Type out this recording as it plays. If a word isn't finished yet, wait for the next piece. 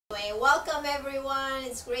Okay, welcome everyone.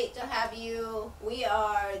 It's great to have you. We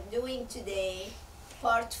are doing today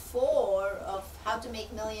part 4 of how to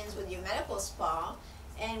make millions with your medical spa,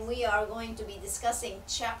 and we are going to be discussing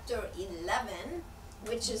chapter 11,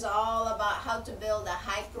 which is all about how to build a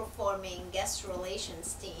high-performing guest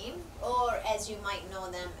relations team, or as you might know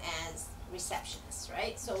them as receptionists,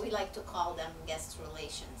 right? So we like to call them guest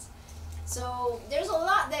relations. So there's a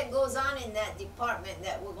lot that goes on in that department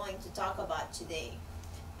that we're going to talk about today.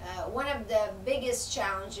 One of the biggest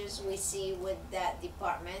challenges we see with that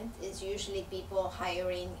department is usually people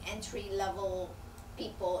hiring entry-level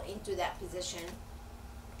people into that position,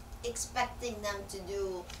 expecting them to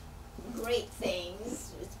do great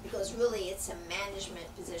things, because really it's a management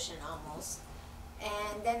position almost,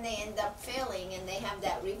 and then they end up failing and they have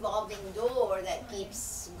that revolving door that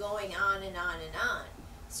keeps going on and on and on.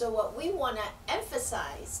 So what we want to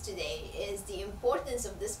emphasize today is the importance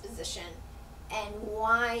of this position and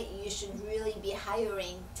why you should really be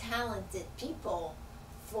hiring talented people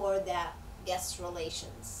for that guest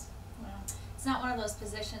relations. Wow. It's not one of those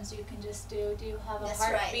positions you can just do. Do you have a That's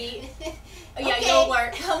heartbeat? right. Oh, yeah, Okay. you'll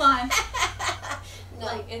work. Come on. No,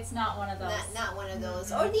 Like, it's not one of those. not one of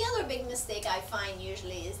those. Mm-hmm. Or the other big mistake I find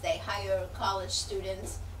usually is they hire college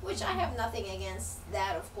students, which I have nothing against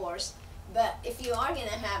that, of course. But if you are going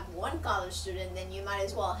to have one college student, then you might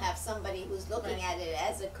as well have somebody who's looking Right. at it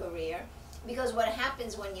as a career. Because what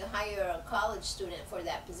happens when you hire a college student for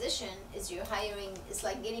that position is you're hiring, it's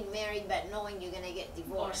like getting married but knowing you're going to get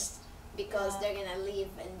divorced. Because they're going to leave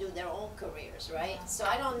and do their own careers, right? Yeah. So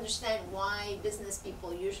I don't understand why business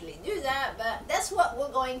people usually do that, but that's what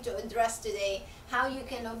we're going to address today, how you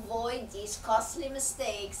can avoid these costly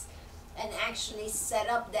mistakes and actually set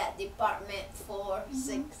up that department for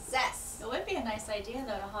success. It would be a nice idea,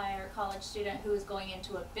 though, to hire a college student who is going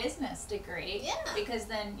into a business degree. Yeah. Because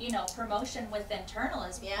then, you know, promotion with internal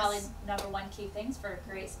is Yes. probably number one key things for a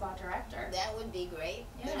great spa director. That would be great.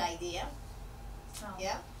 Good Yeah. idea. So,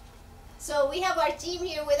 Yeah. So we have our team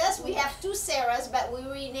here with us. We have 2 Sarahs, but we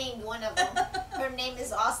renamed one of them. Her name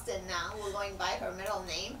is Austin now. We're going by her middle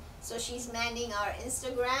name. So she's manning our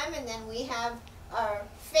Instagram, and then we have our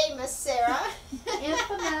famous Sarah.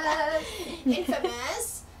 Infamous.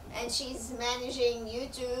 Infamous. And she's managing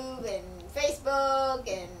YouTube and Facebook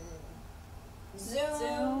and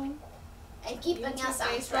Zoom. And keeping YouTube, us on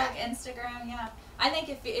Facebook, track. Instagram, yeah. I think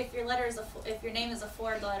if your letter is if your name is a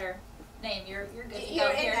 4-letter name, you're good to You're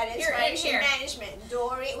go in here. that. It's You're in here. management.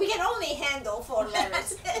 Dori. We can only handle 4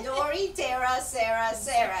 letters. Dori, Tara, Sarah,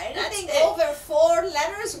 Sarah. Anything it. over 4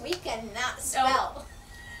 letters, we cannot spell.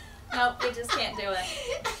 Nope, we just can't do it.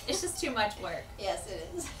 It's just too much work. Yes, it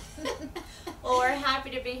is. Well, we're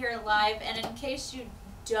happy to be here live, and in case you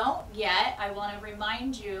don't yet, I want to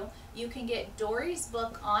remind you, you can get Dori's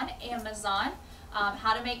book on Amazon,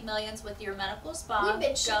 How to Make Millions with Your Medical Spa. We've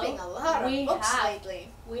been shipping a lot of books lately.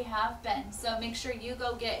 We have been. So make sure you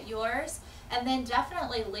go get yours, and then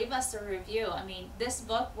definitely leave us a review. I mean, this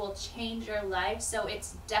book will change your life, so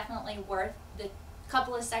it's definitely worth the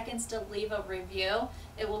couple of seconds to leave a review.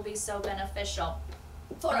 It will be so beneficial.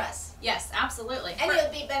 For us. Yes, absolutely. And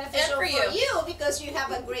it'll be beneficial for for you because you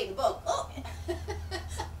have a great book. Oh.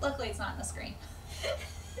 Luckily, it's not on the screen.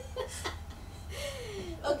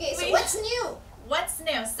 Okay, so what's new? What's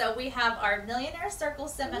new? So we have our Millionaire Circle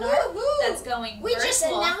seminar Woo-hoo. that's going We just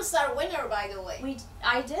virtual. announced our winner, by the way.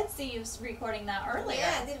 I did see you recording that earlier.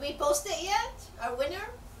 Yeah, did we post it yet? Our winner?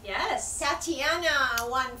 Yes. Tatiana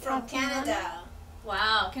won from Canada.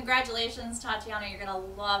 Wow. Congratulations, Tatiana. You're going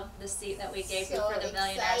to love the seat that we gave you So for the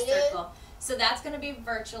Millionaire excited. Circle. So that's going to be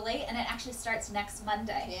virtually, and it actually starts next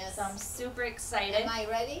Monday. Yes. So I'm super excited. Am I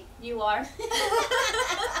ready? You are.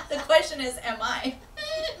 The question is, am I?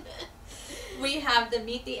 We have the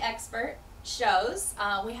Meet the Expert shows.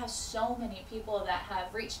 We have so many people that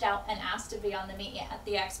have reached out and asked to be on the Meet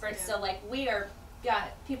the Expert. Yeah. So like we are got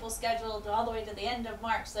people scheduled all the way to the end of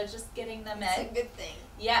March. So just getting them It's in. a good thing.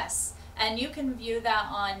 Yes. And you can view that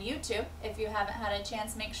on YouTube. If you haven't had a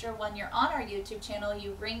chance, make sure when you're on our YouTube channel,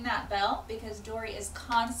 you ring that bell, because Dori is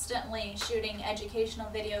constantly shooting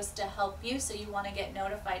educational videos to help you. So you want to get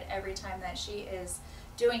notified every time that she is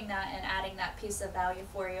doing that and adding that piece of value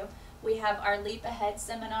for you. We have our Leap Ahead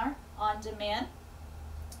seminar on demand.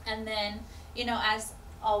 And then, you know, as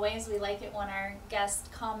always, we like it when our guests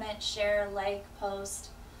comment, share, like, post,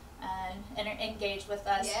 and engage with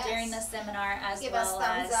us Yes. during the seminar, as Give well us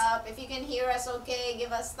thumbs as up. If you can hear us okay,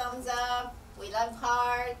 give us thumbs up. We love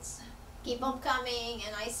hearts. Keep them coming.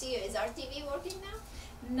 And I see you. Is our TV working now?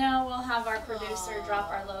 No, we'll have our producer Aw. drop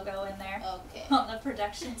our logo in there Okay. on the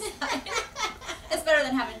production side. It's better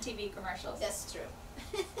than having TV commercials. That's true.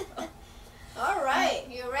 All right.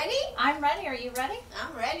 You ready? I'm ready. Are you ready?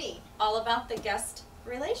 I'm ready. All about the guest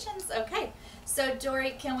relations. Okay. So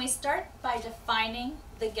Dori, can we start by defining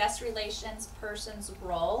the guest relations person's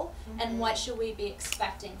role and what should we be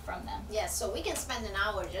expecting from them? Yes, so we can spend an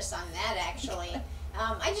hour just on that actually.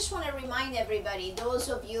 I just want to remind everybody, those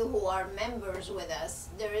of you who are members with us,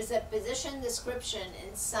 there is a position description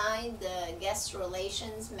inside the guest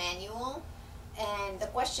relations manual. And the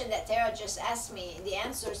question that Tara just asked me, the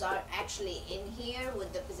answers are actually in here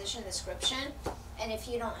with the position description. And if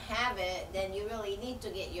you don't have it, then you really need to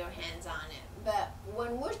get your hands on it. But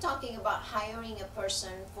when we're talking about hiring a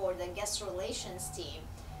person for the guest relations team,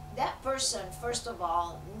 that person, first of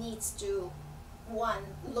all, needs to, one,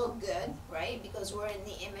 look good, right? Because we're in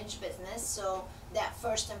the image business. So that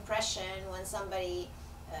first impression when somebody,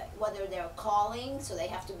 whether they're calling, so they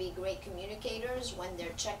have to be great communicators. When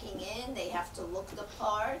they're checking in, they have to look the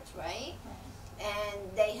part, right? And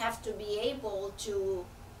they have to be able to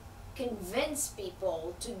convince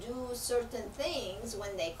people to do certain things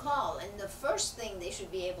when they call. And the first thing they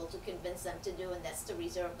should be able to convince them to do, and that's to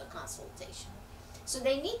reserve the consultation. So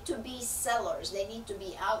they need to be sellers. They need to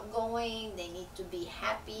be outgoing. They need to be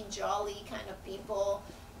happy, jolly kind of people.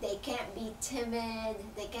 They can't be timid.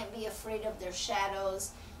 They can't be afraid of their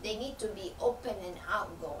shadows. They need to be open and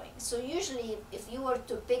outgoing. So usually if you were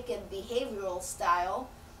to pick a behavioral style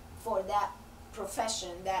for that profession,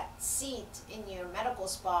 that seat in your medical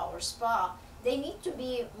spa or spa, they need to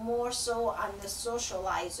be more so on the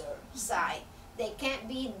socializer side. They can't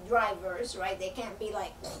be drivers, right? They can't be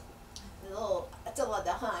like little Attila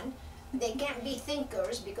the Hun. They can't be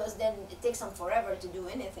thinkers because then it takes them forever to do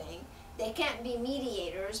anything. They can't be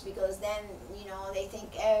mediators because then, you know, they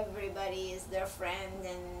think everybody is their friend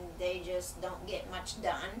and they just don't get much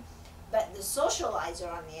done. But the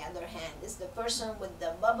socializer, on the other hand, is the person with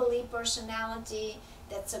the bubbly personality,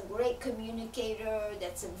 that's a great communicator,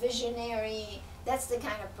 that's a visionary. That's the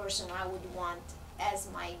kind of person I would want as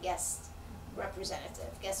my guest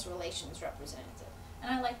representative, guest relations representative.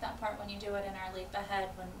 And I like that part when you do it in our Leap Ahead,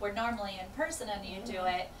 when we're normally in person and you do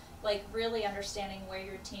it, like really understanding where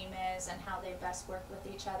your team is and how they best work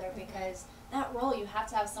with each other, because that role you have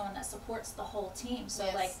to have someone that supports the whole team. So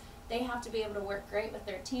like they have to be able to work great with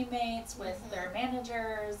their teammates, with their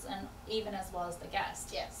managers, and even as well as the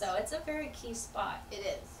guest. Yes. So it's a very key spot. It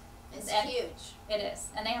is. It's And huge. It is.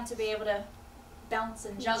 And they have to be able to bounce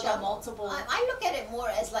and juggle multiple. I look at it more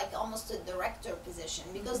as like almost a director position,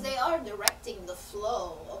 because they are directing the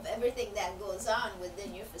flow of everything that goes on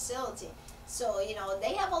within your facility. So, you know,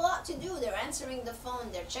 they have a lot to do. They're answering the phone,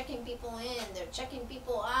 they're checking people in, they're checking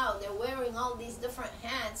people out, they're wearing all these different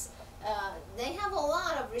hats. They have a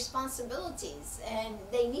lot of responsibilities, and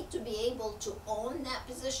they need to be able to own that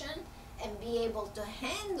position and be able to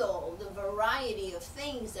handle the variety of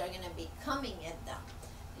things that are going to be coming at them.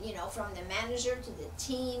 You know, from the manager to the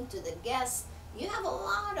team to the guests, you have a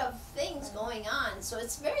lot of things going on. So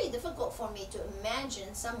it's very difficult for me to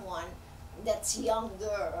imagine someone that's younger,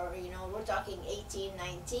 or, you know, we're talking 18,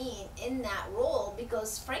 19, in that role,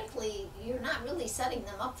 because frankly, you're not really setting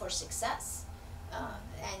them up for success.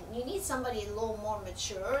 And you need somebody a little more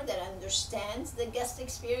mature that understands the guest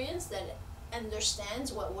experience, that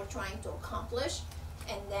understands what we're trying to accomplish,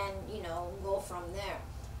 and then, you know, go from there.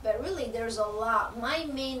 But really, there's a lot. My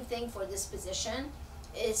main thing for this position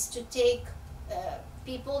is to take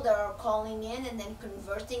people that are calling in and then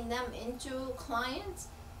converting them into clients,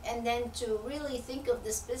 and then to really think of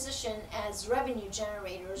this position as revenue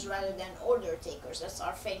generators rather than order takers. That's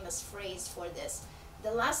our famous phrase for this.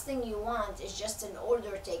 The last thing you want is just an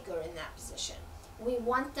order taker in that position. We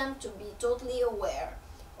want them to be totally aware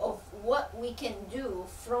of what we can do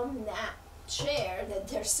from that chair that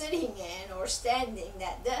they're sitting in, or standing,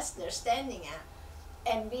 that desk they're standing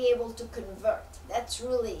at, and be able to convert. That's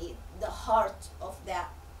really the heart of that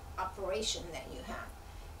operation that you have.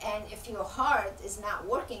 And if your heart is not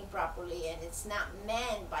working properly and it's not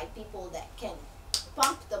manned by people that can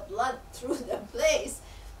pump the blood through the place,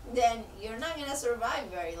 then you're not going to survive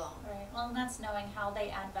very long. Right. Well, and that's knowing how they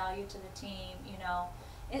add value to the team, you know.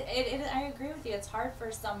 I agree with you. It's hard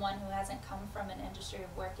for someone who hasn't come from an industry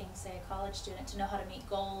of working, say a college student, to know how to meet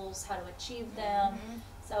goals, how to achieve them.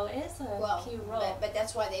 So it is a key role. But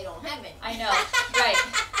that's why they don't have any. I know, right.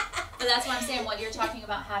 But that's why I'm saying what you're talking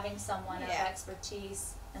about, having someone of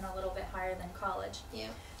expertise and a little bit higher than college. Yeah.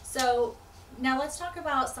 So now let's talk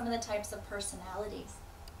about some of the types of personalities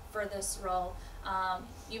for this role.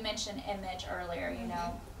 You mentioned image earlier, you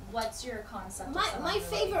know. What's your concept? My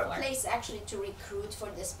favorite place actually to recruit for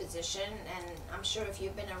this position, and I'm sure if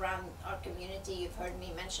you've been around our community, you've heard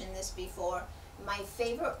me mention this before, my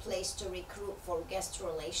favorite place to recruit for guest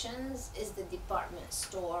relations is the department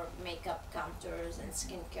store makeup counters and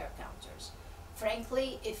skincare counters.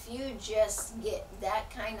 Frankly, if you just get that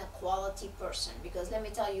kind of quality person, because let me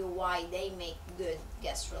tell you why they make good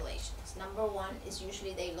guest relations. Number one is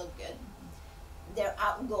usually they look good. They're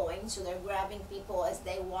outgoing, so they're grabbing people as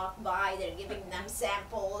they walk by, they're giving them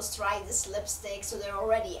samples, try this lipstick, so they're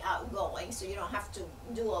already outgoing, so you don't have to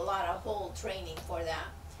do a lot of whole training for that.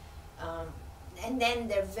 And then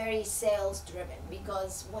they're very sales driven,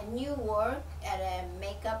 because when you work at a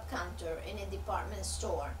makeup counter in a department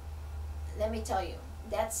store, let me tell you,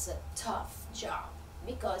 that's a tough job,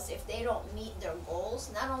 because if they don't meet their goals,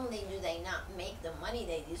 not only do they not make the money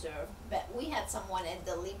they deserve, but we had someone at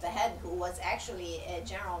the Leap Ahead who was actually a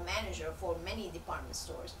general manager for many department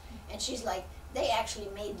stores, and she's like, they actually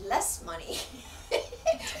made less money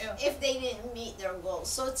if they didn't meet their goals.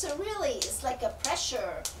 So it's like a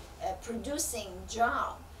pressure producing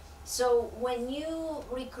job. So when you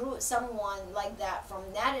recruit someone like that from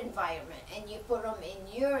that environment and you put them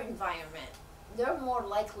in your environment, they're more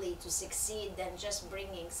likely to succeed than just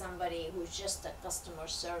bringing somebody who's just a customer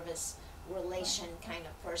service relation kind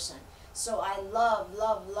of person. So I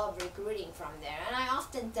love recruiting from there. And I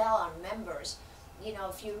often tell our members, you know,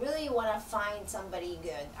 if you really want to find somebody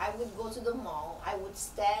good, I would go to the mall, I would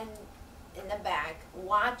stand in the back,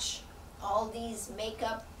 watch all these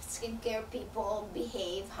makeup, skincare people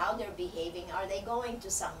behave, how they're behaving. Are they going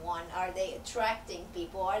to someone? Are they attracting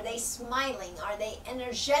people? Are they smiling? Are they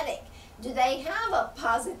energetic? Do they have a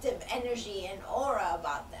positive energy and aura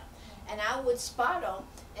about them? And I would spot them,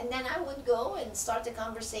 and then I would go and start a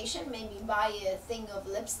conversation, maybe buy a thing of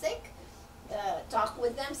lipstick, talk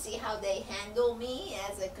with them, see how they handle me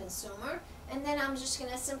as a consumer, and then I'm just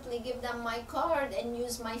gonna simply give them my card and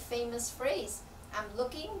use my famous phrase, I'm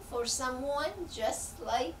looking for someone just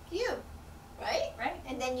like you, right? Right.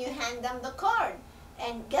 And then you hand them the card,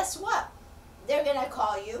 and guess what? They're gonna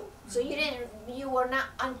call you. So you were not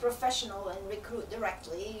unprofessional and recruit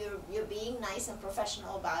directly. You're being nice and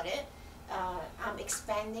professional about it. I'm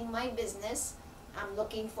expanding my business. I'm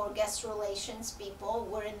looking for guest relations people.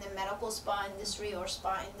 We're in the medical spa industry or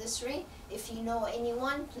spa industry. If you know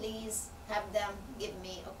anyone, please have them give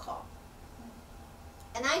me a call.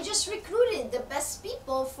 And I just recruited the best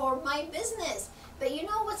people for my business. But you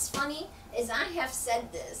know what's funny is I have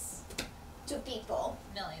said this to people.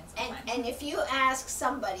 Millions of times. And if you ask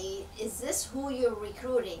somebody, is this who you're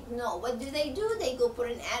recruiting? No. What do? They go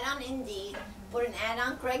put an ad on Indeed, put an ad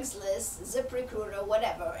on Craigslist, ZipRecruiter,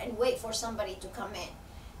 whatever, and wait for somebody to come in.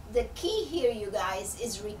 The key here, you guys,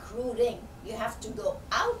 is recruiting. You have to go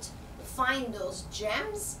out, find those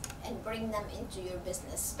gems, and bring them into your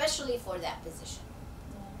business, especially for that position.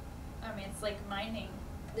 I mean, it's like mining.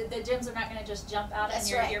 The gems are not going to just jump out in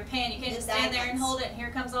your pan. You can't just stand there and hold it, and here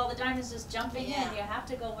comes all the diamonds just jumping in. You have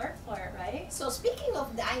to go work for it, right? So speaking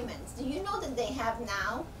of diamonds, do you know that they have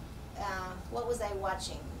now, what was I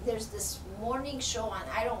watching? There's this morning show on,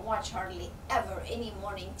 I don't watch hardly ever any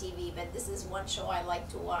morning TV, but this is one show I like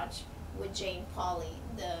to watch with Jane Pauley,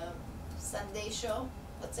 the Sunday show.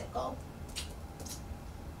 What's it called?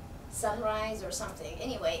 Sunrise or something.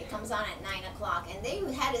 Anyway, it comes on at 9 o'clock, and they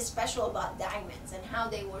had a special about diamonds and how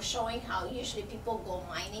they were showing how usually people go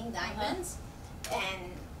mining diamonds,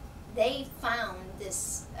 and they found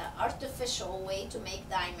this artificial way to make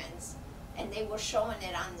diamonds, and they were showing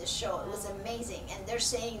it on the show. It was amazing, and they're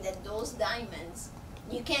saying that those diamonds,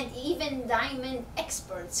 you can't, even diamond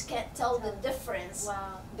experts can't tell the difference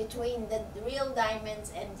between the real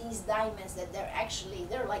diamonds and these diamonds that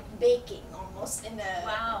they're like baking almost in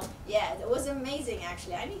a, yeah, it was amazing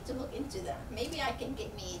actually. I need to look into that. Maybe I can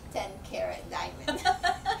get me 10-carat diamond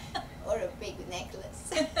or a big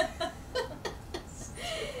necklace.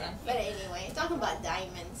 But anyway, talking about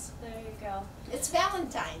diamonds. There you go. It's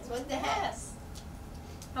Valentine's, what the heck? Yes.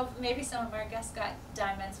 Hope maybe some of our guests got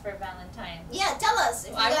diamonds for Valentine's. Yeah, tell us.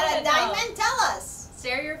 If you got a diamond, tell us.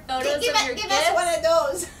 Share your photos of your gifts. Give us one of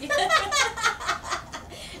those.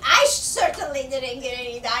 I certainly didn't get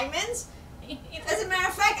any diamonds. As a matter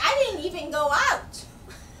of fact, I didn't even go out.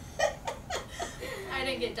 I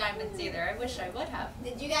didn't get diamonds either. I wish I would have.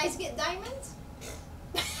 Did you guys get diamonds?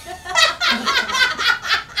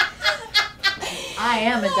 I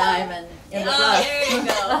am a diamond in the rough. There you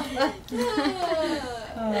go.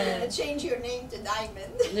 I'm going to change your name to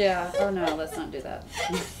Diamond. Yeah. Oh no, let's not do that.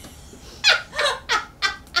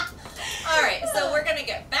 All right, so we're going to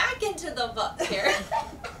get back into the book here.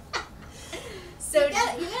 So you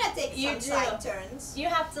gotta take you some do. side turns. You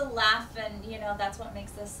have to laugh, and that's what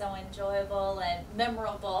makes this so enjoyable and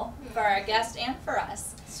memorable for our guests and for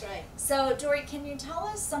us. That's right. So Dori, can you tell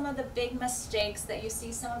us some of the big mistakes that you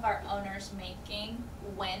see some of our owners making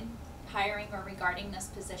when hiring or regarding this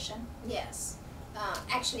position? Yes.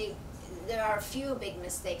 Actually, there are a few big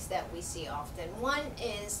mistakes that we see often. One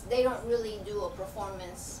is they don't really do a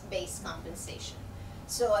performance-based compensation.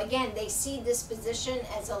 So again, they see this position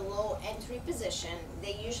as a low entry position.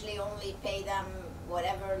 They usually only pay them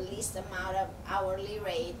whatever least amount of hourly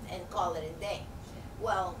rate and call it a day.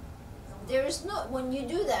 Well, when you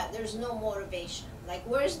do that, there's no motivation. Like,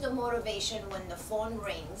 where's the motivation when the phone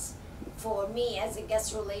rings for me as a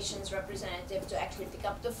guest relations representative to actually pick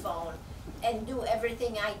up the phone and do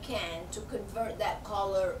everything I can to convert that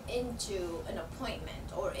caller into an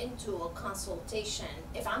appointment or into a consultation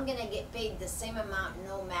if I'm gonna get paid the same amount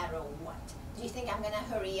no matter what? Do you think I'm gonna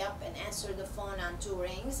hurry up and answer the phone on 2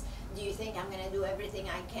 rings? Do you think I'm gonna do everything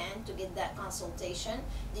I can to get that consultation?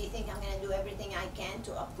 Do you think I'm gonna do everything I can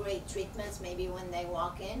to upgrade treatments maybe when they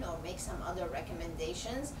walk in or make some other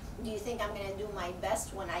recommendations? Do you think I'm gonna do my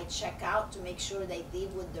best when I check out to make sure they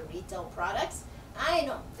leave with the retail products? I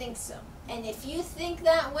don't think so. And if you think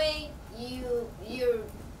that way,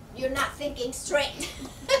 you're not thinking straight.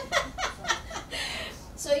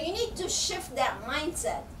 So you need to shift that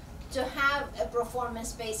mindset to have a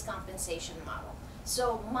performance-based compensation model.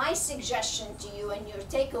 So my suggestion to you and your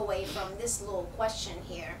takeaway from this little question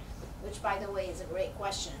here, which by the way is a great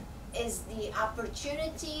question, is the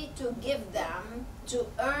opportunity to give them to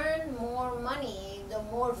earn more money the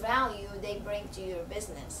more value they bring to your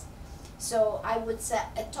business. So I would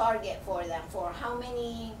set a target for them for how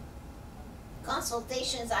many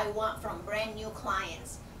consultations I want from brand new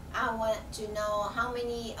clients. I want to know how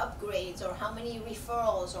many upgrades or how many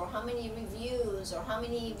referrals or how many reviews or how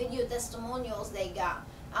many video testimonials they got.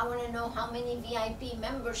 I want to know how many VIP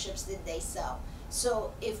memberships did they sell.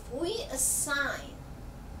 So if we assign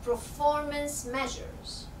performance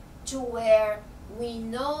measures to where we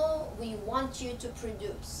know we want you to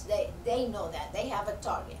produce, they know that, they have a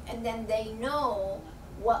target, and then they know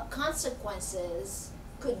what consequences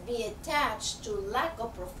could be attached to lack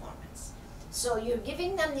of performance. So you're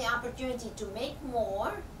giving them the opportunity to make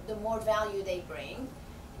more, the more value they bring.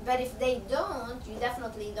 But if they don't, you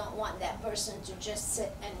definitely don't want that person to just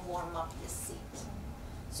sit and warm up the seat.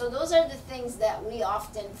 So those are the things that we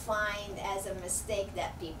often find as a mistake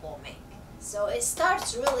that people make. So it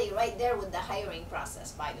starts really right there with the hiring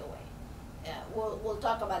process, by the way. We'll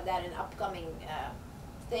talk about that in upcoming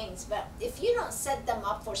things. But if you don't set them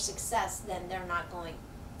up for success, then they're not going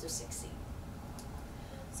to succeed.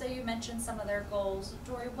 So you mentioned some of their goals.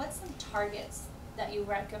 Dori, what's some targets that you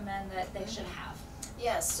recommend that they should have?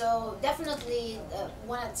 Yeah, so definitely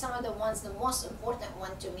some of the ones, the most important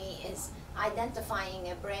one to me is identifying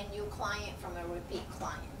a brand new client from a repeat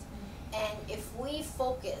client. And if we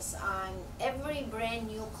focus on every brand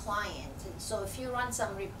new client, so if you run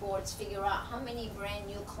some reports, figure out how many brand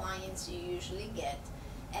new clients you usually get,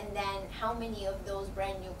 and then how many of those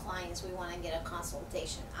brand new clients we want to get a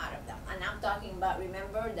consultation out of them. And I'm talking about,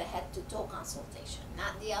 remember, the head-to-toe consultation,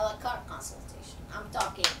 not the a la carte consultation. I'm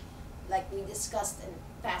talking like we discussed in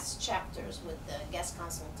past chapters with the guest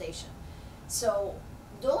consultation. So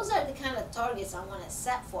those are the kind of targets I want to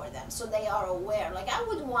set for them so they are aware. Like I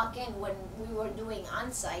would walk in when we were doing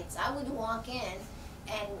on-sites, I would walk in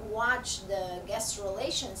and watch the guest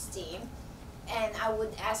relations team, and I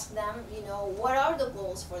would ask them, what are the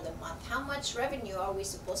goals for the month? How much revenue are we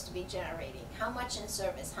supposed to be generating? How much in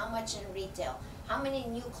service? How much in retail? How many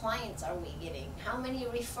new clients are we getting? How many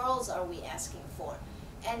referrals are we asking for?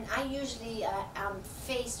 And I usually am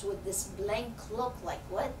faced with this blank look like,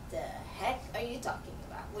 what the heck are you talking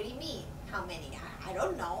about? What do you mean? How many? I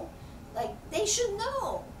don't know. Like, they should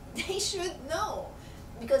know. They should know.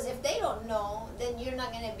 Because if they don't know, then you're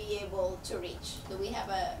not going to be able to reach. Do we have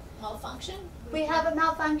a malfunction? We have a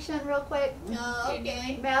malfunction real quick.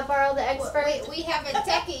 Okay. May I borrow the expert? We have a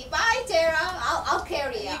techie. Bye, Tara. I'll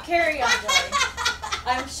carry you. You carry on, Dori.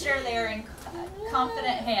 I'm sure they are in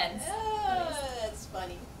confident hands. That's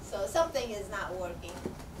funny. So something is not working.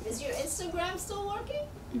 Is your Instagram still working?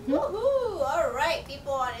 Mm-hmm. Woohoo! All right,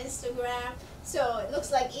 people on Instagram. So it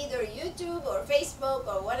looks like either YouTube or Facebook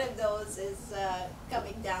or one of those is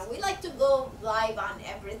coming down. We like to go live on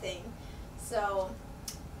everything. So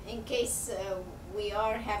in case we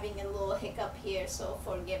are having a little hiccup here, so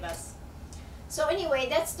forgive us. So anyway,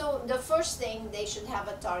 that's the first thing they should have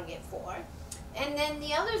a target for. And then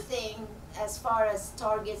the other thing, as far as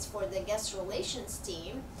targets for the guest relations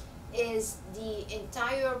team, is the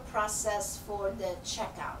entire process for the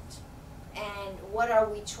checkout. and what are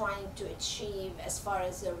we trying to achieve as far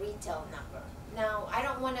as the retail number. Now, I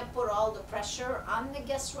don't want to put all the pressure on the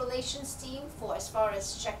guest relations team for as far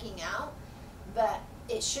as checking out, but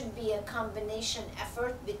it should be a combination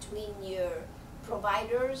effort between your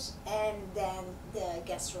providers and then the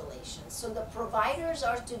guest relations. So the providers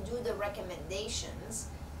are to do the recommendations,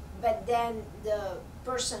 but then the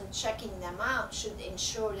person checking them out should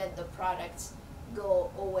ensure that the products go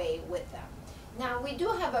away with them. Now, we do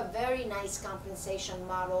have a very nice compensation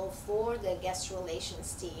model for the guest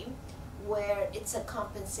relations team, where it's a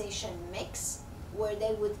compensation mix, where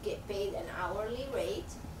they would get paid an hourly rate,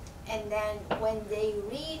 and then when they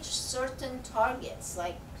reach certain targets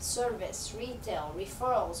like service, retail,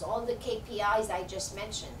 referrals, all the KPIs I just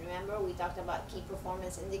mentioned, remember we talked about key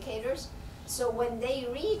performance indicators? So when they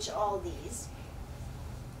reach all these,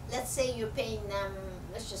 let's say you're paying them,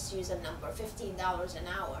 let's just use a number, $15 an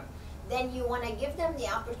hour, then you want to give them the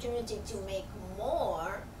opportunity to make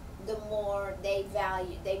more the more they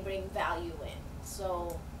bring value in.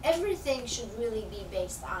 So everything should really be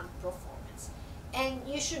based on performance. And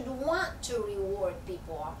you should want to reward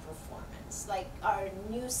people on performance. Like our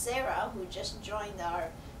new Sarah, who just joined our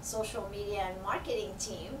social media and marketing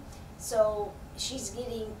team. So she's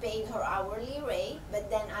getting paid her hourly rate, but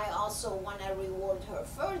then I also want to reward her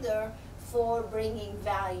further for bringing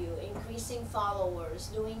value, increasing followers,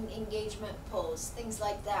 doing engagement posts, things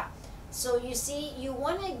like that. So you see, you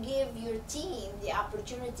want to give your team the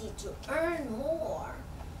opportunity to earn more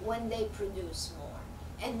when they produce more.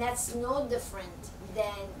 And that's no different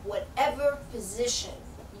than whatever position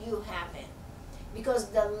you have in. Because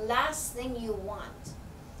the last thing you want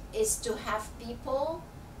is to have people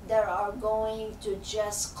that are going to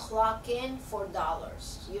just clock in for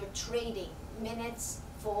dollars. You're trading minutes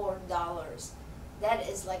for dollars. That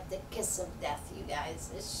is like the kiss of death, you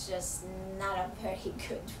guys. It's just not a very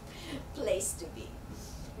good place to be.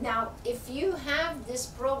 Now, if you have this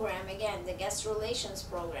program, again, the guest relations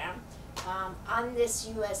program, on this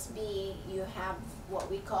USB, you have what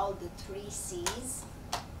we call the 3 C's,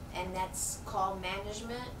 and that's call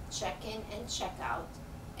management, check-in, and check-out.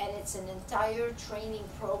 And it's an entire training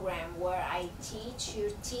program where I teach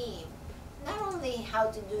your team not only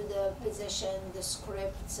how to do the position, the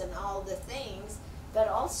scripts, and all the things, but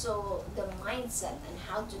also the mindset and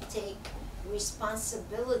how to take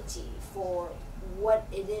responsibility for what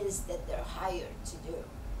it is that they're hired to do.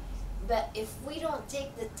 But if we don't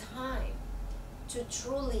take the time to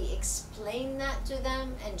truly explain that to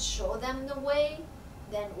them and show them the way,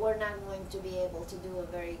 then we're not going to be able to do a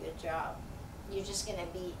very good job. You're just going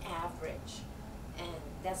to be average, and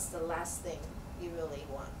that's the last thing you really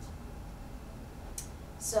want.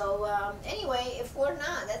 So anyway, if we're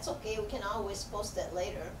not, that's okay. We can always post it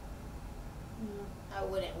later. I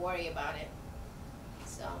wouldn't worry about it.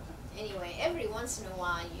 So anyway, every once in a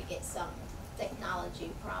while you get some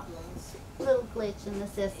technology problems. Little glitch in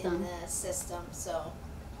the system. So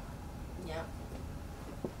yeah.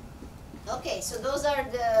 Okay, so those are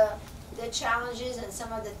the challenges and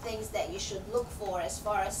some of the things that you should look for as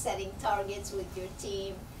far as setting targets with your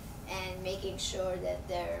team and making sure that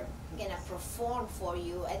they're gonna perform for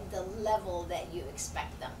you at the level that you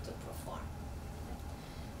expect them to perform.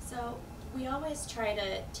 So we always try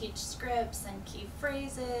to teach scripts and key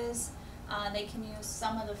phrases. They can use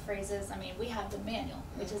some of the phrases. I mean, we have the manual,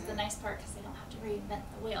 which is the nice part because they don't have to reinvent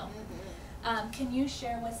the wheel. Can you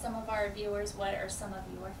share with some of our viewers what are some of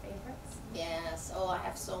your favorites? Yes. Oh, I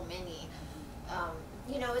have so many.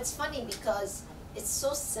 You know, it's funny because it's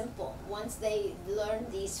so simple. Once they learn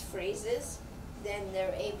these phrases, then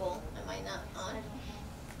they're able. Am I not on?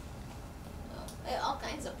 Oh, all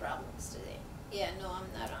kinds of problems today. Yeah, no, I'm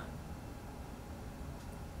not on.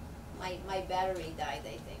 My battery died,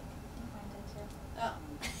 I think. Oh.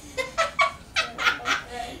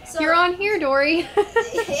 So, you're on here, Dori.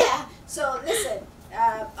 yeah. So listen,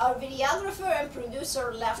 our videographer and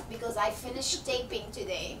producer left because I finished taping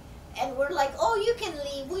today, and we're like, "Oh, you can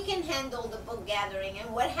leave. We can handle the book gathering."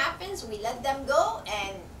 And what happens? We let them go,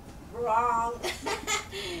 and wrong.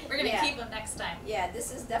 We're gonna keep them next time. Yeah,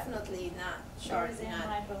 this is definitely not short. Rosie and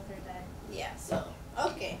I both are dead. Yeah. So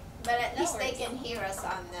okay, but at least they can hear us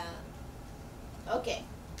on the. Okay.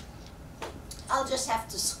 I'll just have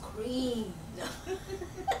to scream.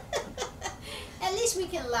 At least we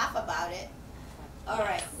can laugh about it. All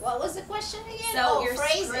right. What was the question again? So your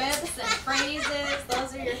phrases. scripts and phrases,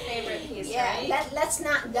 those are your favorite pieces, right? Yeah, let's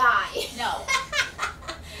not die. No.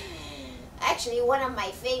 Actually, one of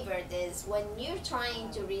my favorite is when you're trying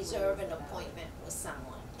to reserve an appointment with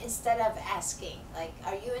someone, instead of asking, like,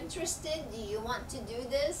 are you interested? Do you want to do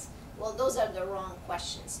this? Well, those are the wrong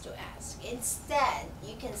questions to ask. Instead,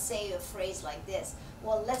 you can say a phrase like this.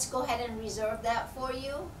 Well, let's go ahead and reserve that for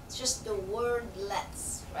you. It's just the word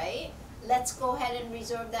let's, right? Let's go ahead and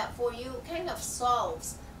reserve that for you kind of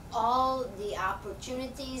solves all the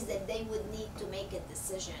opportunities that they would need to make a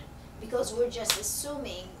decision, because we're just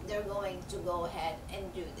assuming they're going to go ahead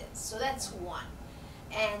and do this. So that's one.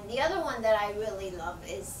 And the other one that I really love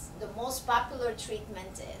is the most popular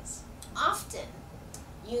treatment is often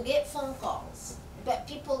you get phone calls, but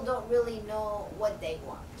people don't really know what they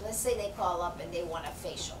want. Let's say they call up and they want a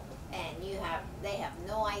facial, and they have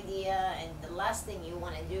no idea, and the last thing you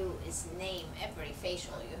want to do is name every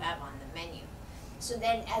facial you have on the menu. So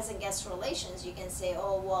then as a guest relations, you can say,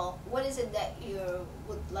 oh, well, what is it that you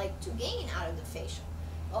would like to gain out of the facial?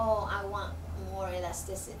 Oh, I want more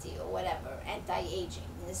elasticity or whatever, anti-aging.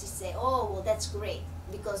 And as you say, oh, well, that's great,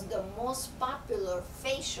 because the most popular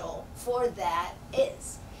facial for that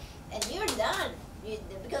is. And you're done,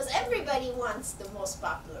 because everybody wants the most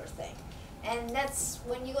popular thing. And that's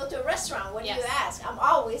when you go to a restaurant, what do you ask? I'm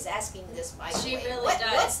always asking this, by the way. She really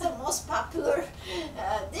does. What's the most popular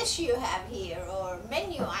dish you have here, or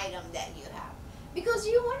menu item that you have? Because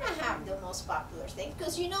you want to have the most popular thing,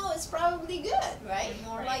 because you know it's probably good, right?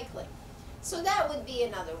 More likely. So that would be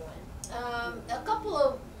another one. A couple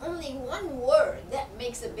of, only one word that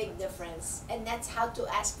makes a big difference, and that's how to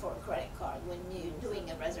ask for a credit card when you're doing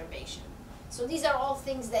a reservation. So these are all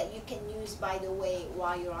things that you can use, by the way,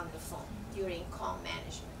 while you're on the phone during call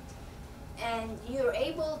management. And you're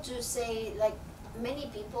able to say, like many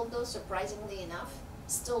people, though, surprisingly enough,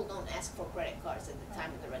 still don't ask for credit cards at the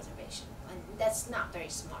time of the reservation. And that's not very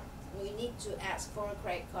smart. You need to ask for a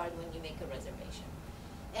credit card when you make a reservation.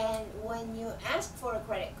 And when you ask for a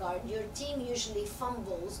credit card, your team usually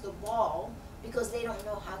fumbles the ball because they don't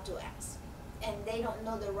know how to ask. And they don't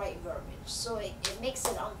know the right verbiage. So it makes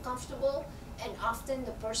it uncomfortable, and often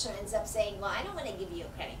the person ends up saying, well, I don't want to give you a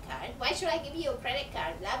credit card. Why should I give you a credit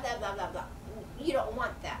card? Blah, blah, blah, blah, blah. You don't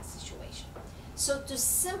want that situation. So to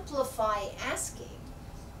simplify asking,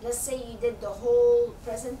 let's say you did the whole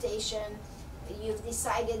presentation, you've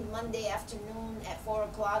decided Monday afternoon at 4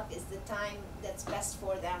 o'clock is the time that's best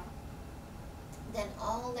for them. Then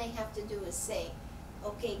all they have to do is say,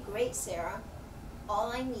 okay, great, Sarah.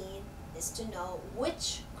 All I need is to know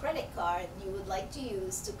which credit card you would like to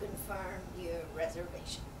use to confirm your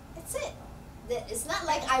reservation. That's it. It's not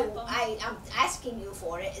like I'm asking you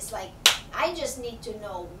for it. It's like, I just need to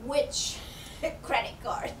know which credit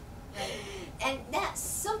card. And that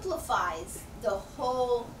simplifies the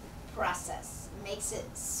whole process, makes it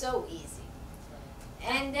so easy.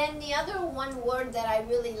 And then the other one word that I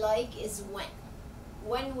really like is when.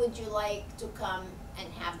 When would you like to come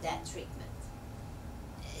and have that treatment?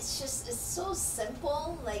 It's so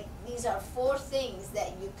simple. Like, these are 4 things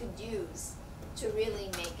that you could use to really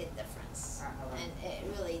make a difference. And it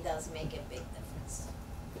really does make a big difference.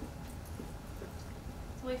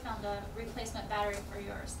 So we found a replacement battery for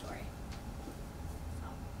your story.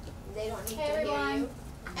 They don't need Hey, to everyone. hear you.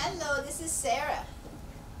 Hello, this is Sarah.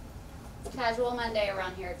 Casual Monday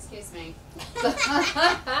around here, excuse me. And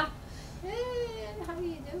how do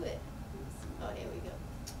you do it? Oh, here we go.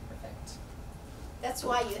 Perfect. That's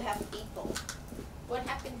why you have people. What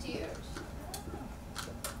happened to yours?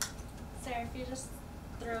 Sarah, if you just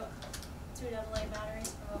throw 2 AA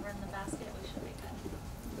batteries from over in the basket, we should be good.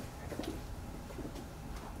 Perfect.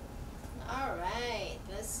 All right,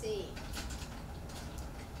 let's see.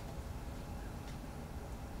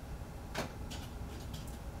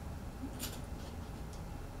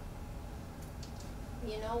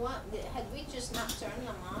 You know what? Had we just not turned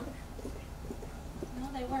them on? No,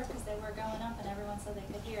 they were, because they were going up and everyone said they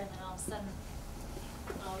could hear, and then all of a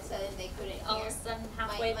sudden, They couldn't hear. all of a sudden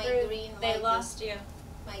halfway my through, green they light lost you.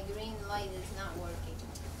 My green light is not working.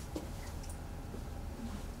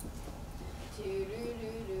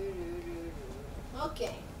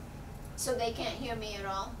 Okay. So they can't hear me at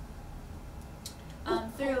all?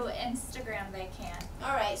 Through Instagram they can.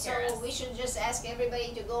 All right, so Hear us. we should just ask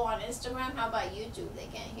everybody to go on Instagram. How about YouTube? They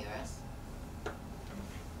can't hear us?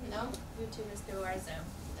 No? YouTube is through our Zoom.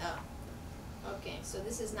 Oh. Okay, so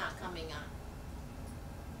this is not coming on.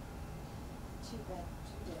 Too bad,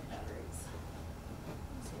 batteries.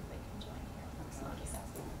 Let's see if we can join here.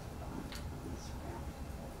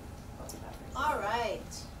 All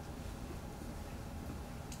right.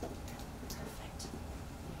 Perfect.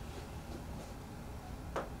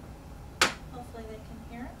 Hopefully they can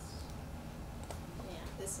hear us. Yeah,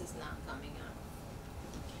 this is not coming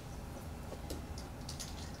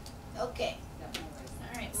on. Okay. All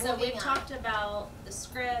right, so Moving we've on. talked about the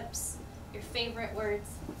scripts, your favorite words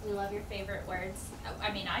We love your favorite words.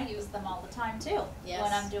 I mean, I use them all the time too. Yes.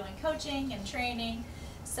 When I'm doing coaching and training.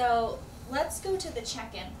 So let's go to the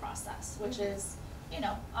check-in process, which is, you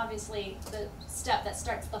know, obviously the step that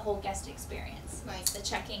starts the whole guest experience. Right. The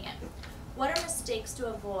checking in. What are mistakes to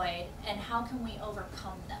avoid, and how can we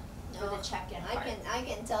overcome them for the check-in part? I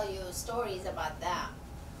can tell you stories about that.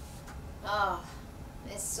 Oh,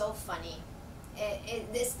 it's so funny.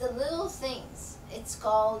 It's the little things. It's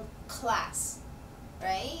called class,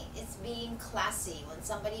 right? It's being classy. When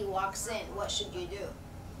somebody walks in, what should you do?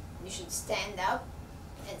 You should stand up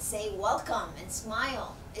and say welcome and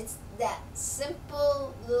smile. It's that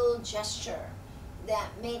simple little gesture that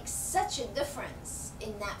makes such a difference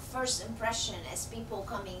in that first impression as people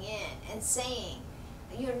coming in and saying,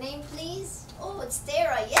 your name please? Oh, it's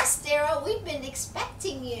Tara. Yes, Tara, we've been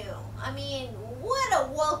expecting you. I mean, what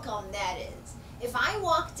a welcome that is. If I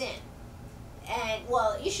walked in and,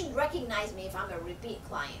 well, you should recognize me if I'm a repeat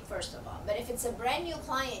client, first of all. But if it's a brand new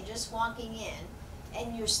client just walking in,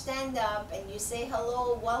 and you stand up and you say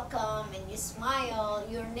hello, welcome, and you smile,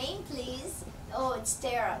 your name please? Oh, it's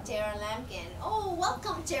Tara Lamkin. Oh,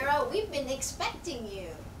 welcome Tara, we've been expecting you.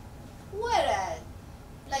 What a,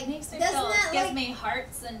 like, Makes me doesn't feel, that, gives like, me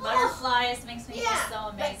hearts and oh, butterflies, makes me yeah, feel so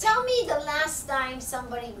amazing. but tell me the last time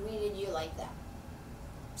somebody greeted you like that.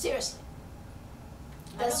 Seriously.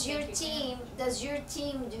 I don't Does your think you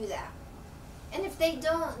team do that? And if they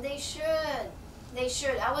don't, they should. They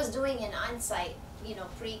should. I was doing an on-site, you know,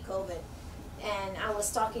 pre-COVID, and I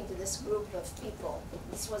was talking to this group of people.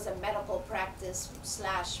 This was a medical practice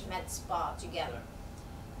 / med spa together.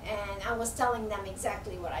 And I was telling them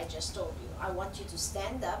exactly what I just told you. I want you to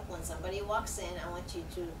stand up when somebody walks in. I want you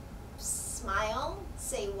to smile,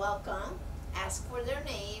 say welcome, ask for their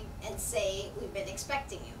name, and say, we've been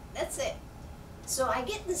expecting you. That's it. So I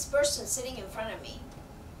get this person sitting in front of me,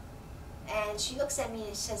 and she looks at me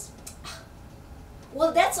and says,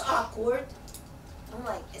 well, that's awkward. I'm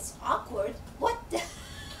like, it's awkward? What the?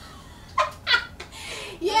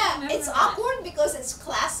 Yeah, it's awkward because it's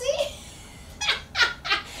classy.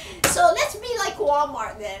 So let's be like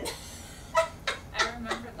Walmart then. I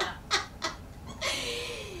remember that.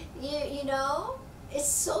 You know, it's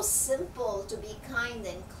so simple to be kind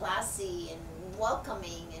and classy and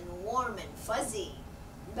welcoming and warm and fuzzy.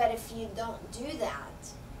 But if you don't do that,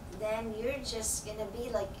 then you're just gonna be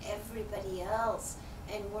like everybody else.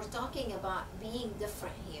 And we're talking about being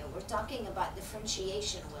different here. We're talking about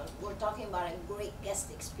differentiation. We're talking about a great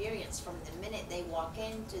guest experience from the minute they walk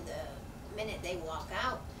in to the minute they walk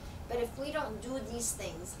out. But if we don't do these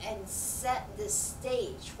things and set the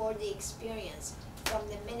stage for the experience from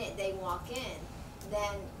the minute they walk in,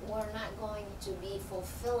 then we're not going to be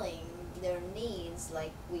fulfilling their needs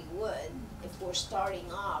like we would if we're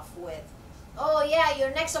starting off with, oh yeah, your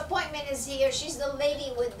next appointment is here. She's the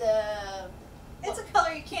lady with the... It's a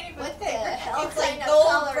color you can't even What pick. the hell It's kind like of gold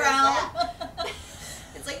color is brown.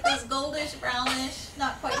 It's like this goldish brownish,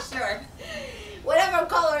 not quite sure. Whatever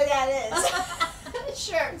color that is.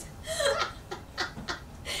 Shirt.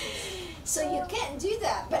 So you can't do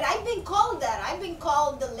that. But I've been called that. I've been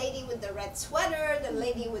called the lady with the red sweater, the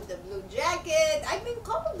lady with the blue jacket. I've been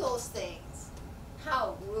called those things.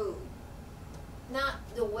 How rude. Not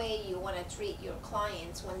the way you want to treat your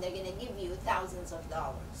clients when they're going to give you thousands of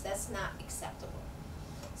dollars. That's not acceptable.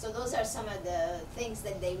 So those are some of the things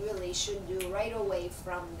that they really should do right away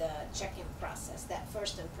from the check-in process, that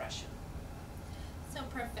first impression. So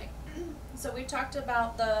perfect. So we talked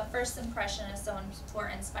about the first impression is so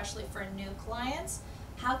important, especially for new clients.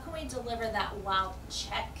 How can we deliver that wow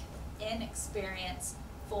check-in experience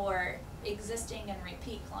for existing and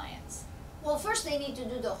repeat clients? Well, first they need to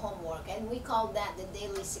do the homework, and we call that the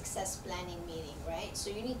daily success planning meeting, right? So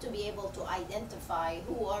you need to be able to identify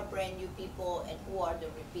who are brand new people and who are the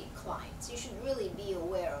repeat clients. You should really be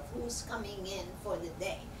aware of who's coming in for the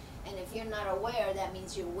day. And if you're not aware, that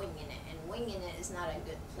means you're winging it, and winging it is not a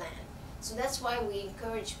good plan. So that's why we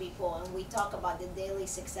encourage people, and we talk about the daily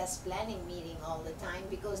success planning meeting all the time,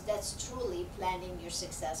 because that's truly planning your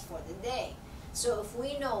success for the day. So if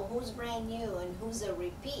we know who's brand new and who's a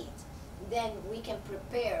repeat, then we can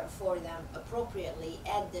prepare for them appropriately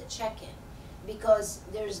at the check-in, because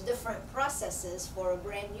there's different processes for a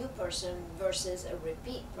brand new person versus a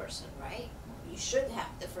repeat person, right? You should have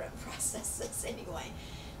different processes anyway.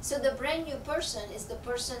 So the brand new person is the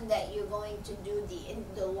person that you're going to do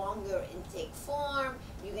the longer intake form.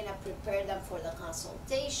 You're going to prepare them for the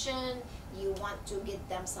consultation. You want to get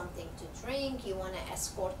them something to drink. You want to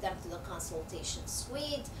escort them to the consultation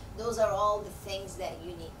suite. Those are all the things that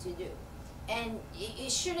you need to do. And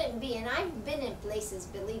it shouldn't be, and I've been in places,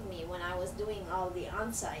 believe me, when I was doing all the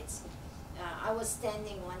on-sites, I was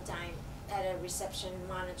standing one time at a reception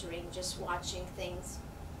monitoring, just watching things,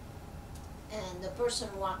 and the person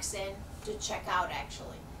walks in to check out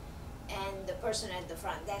actually, and the person at the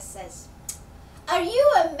front desk says, "Are you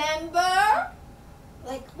a member?"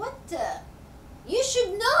 Like, what the? You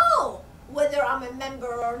should know whether I'm a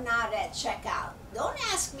member or not at checkout. Don't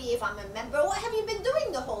ask me if I'm a member. What have you been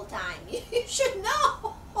doing the whole time? You should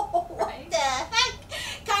know. What the heck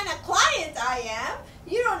kind of client I am?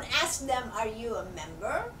 You don't ask them, "Are you a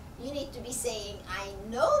member?" You need to be saying, "I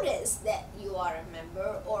notice that you are a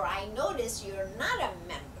member," or "I notice you're not a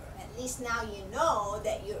member." At least now you know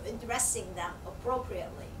that you're addressing them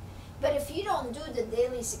appropriately. But if you don't do the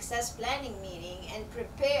daily success planning meeting and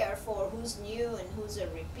prepare for who's new and who's a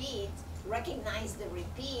repeat, recognize the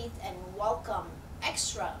repeat and welcome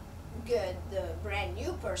extra good the brand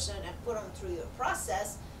new person and put them through your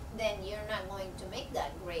process, then you're not going to make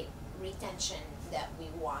that great retention that we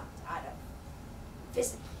want out of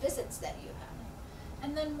visits that you have.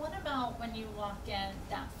 And then what about when you walk in,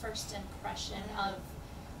 that first impression of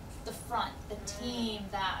the front, the team,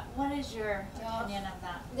 what is your opinion of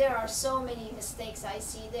that? There are so many mistakes I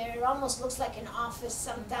see there. It almost looks like an office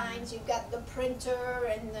sometimes. You've got the printer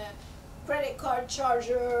and the credit card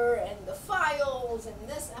charger and the files and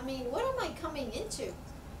this. I mean, what am I coming into?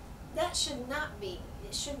 That should not be.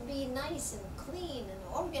 It should be nice and clean and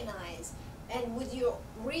organized, and with your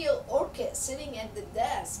real orchid sitting at the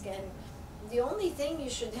desk, and the only thing you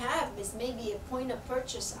should have is maybe a point of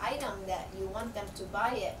purchase item that you want them to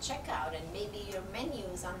buy at checkout, and maybe your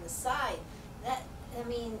menus on the side. That, I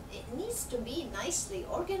mean, it needs to be nicely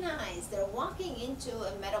organized. They're walking into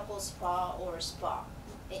a medical spa or a spa.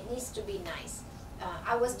 It needs to be nice.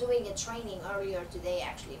 I was doing a training earlier today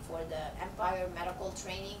actually for the Empire Medical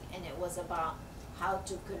Training, and it was about how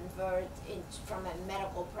to convert from a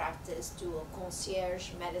medical practice to a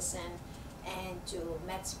concierge medicine and to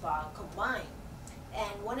med spa combined.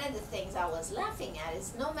 And one of the things I was laughing at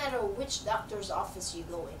is no matter which doctor's office you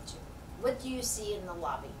go into, what do you see in the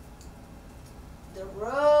lobby? The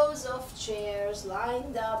rows of chairs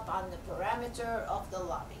lined up on the perimeter of the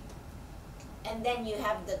lobby. And then you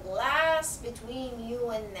have the glass between you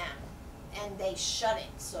and them, and they shut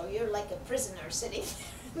it, so you're like a prisoner sitting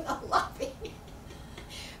there in the lobby.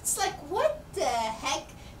 It's like, what the heck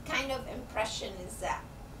kind of impression is that?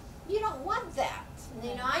 You don't want that.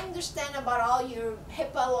 You know, I understand about all your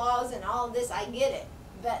HIPAA laws and all this, I get it.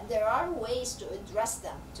 But there are ways to address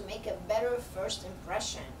them to make a better first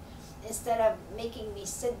impression instead of making me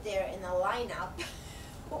sit there in a lineup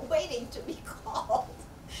waiting to be called.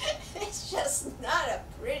 It's just not a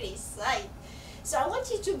pretty sight. So I want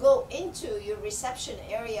you to go into your reception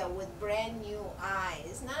area with brand new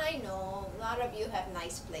eyes. Now I know a lot of you have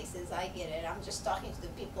nice places, I get it. I'm just talking to the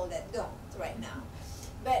people that don't right now.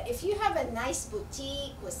 But if you have a nice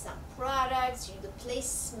boutique with some products, the place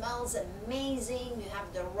smells amazing, you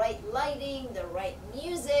have the right lighting, the right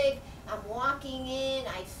music, I'm walking in,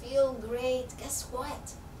 I feel great, guess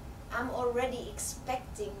what? I'm already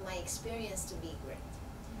expecting my experience to be great.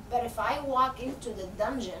 But if I walk into the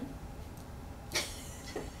dungeon,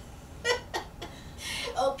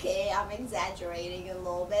 okay, I'm exaggerating a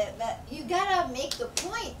little bit, but you gotta make the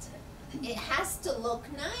point. It has to look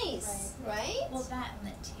nice, right? Well, that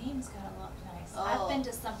and the team's gotta look nice. Oh. I've been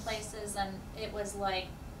to some places and it was like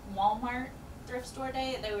Walmart thrift store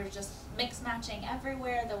day. They were just mix matching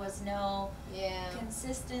everywhere. There was no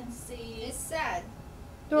consistency. It's sad.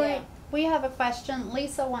 Dori, we have a question.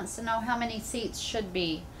 Lisa wants to know how many seats should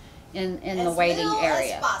be in the As waiting little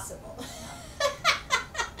area. as possible.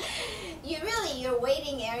 Your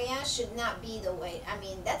waiting area should not be the wait. I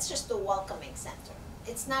mean, that's just the welcoming center.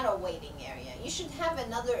 It's not a waiting area. You should have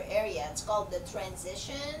another area. It's called the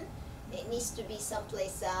transition. It needs to be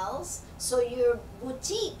someplace else. So your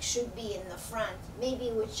boutique should be in the front, maybe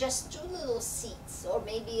with just 2 little seats or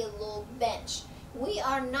maybe a little bench. We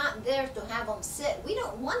are not there to have them sit. We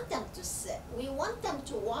don't want them to sit. We want them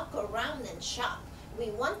to walk around and shop. We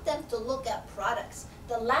want them to look at products.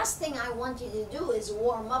 The last thing I want you to do is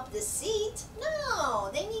warm up the seat. No,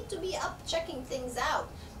 they need to be up checking things out.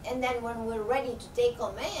 And then when we're ready to take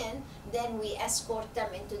them in, then we escort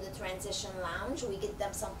them into the transition lounge. We get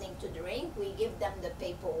them something to drink. We give them the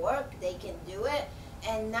paperwork. They can do it.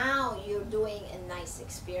 And now you're doing a nice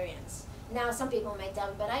experience. Now some people may tell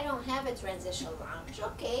me, but I don't have a transition lounge.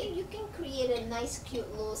 Okay, you can create a nice, cute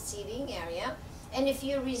little seating area. And if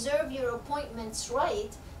you reserve your appointments right,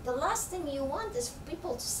 the last thing you want is for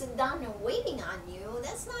people to sit down and waiting on you.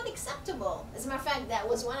 That's not acceptable. As a matter of fact, that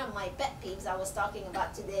was one of my pet peeves I was talking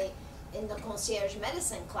about today in the concierge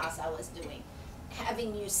medicine class I was doing.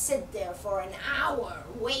 having you sit there for an hour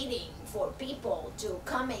waiting for people to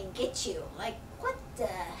come and get you. Like, what the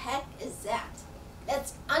heck is that?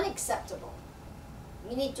 That's unacceptable.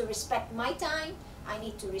 You need to respect my time. I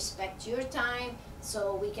need to respect your time,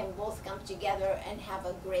 so we can both come together and have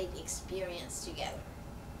a great experience together.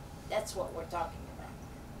 That's what we're talking about.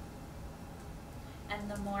 And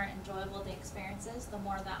the more enjoyable the experience is, the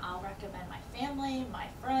more that I'll recommend my family, my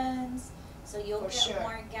friends, so you'll get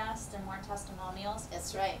more guests and more testimonials.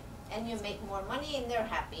 That's right. And you make more money and they're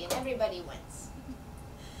happy and everybody wins.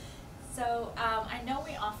 So I know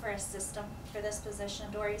we offer a system for this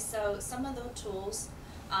position, Dori, so some of the tools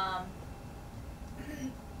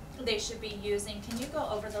they should be using. Can you go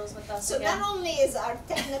over those with us again? So not only is our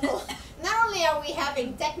technical, not only are we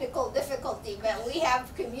having technical difficulty, but we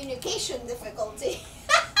have communication difficulty.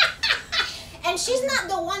 And she's not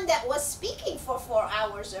the one that was speaking for 4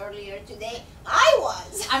 hours earlier today. I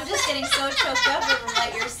was. I'm just getting so choked up over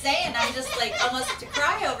what you're saying. I'm just like almost to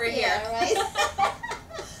cry over here. Yeah, right?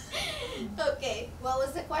 Okay, what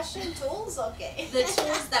was the question? Tools? Okay. The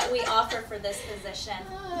tools that we offer for this position.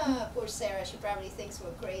 Poor Sarah, she probably thinks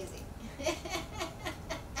we're crazy.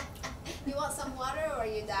 You want some water or are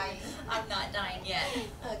you dying? I'm not dying yet.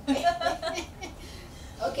 Okay.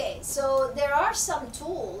 Okay, so there are some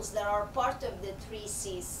tools that are part of the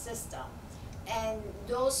 3Cs system. And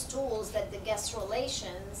those tools that the guest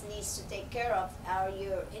relations needs to take care of are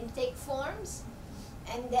your intake forms,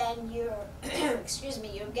 and then your excuse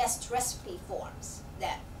me, your guest recipe forms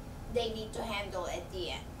that they need to handle at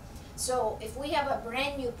the end. So if we have a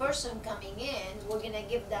brand new person coming in, we're gonna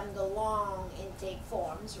give them the long intake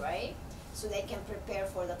forms, right? So they can prepare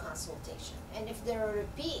for the consultation. And if they're a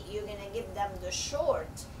repeat, you're gonna give them the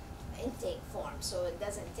short intake form, so it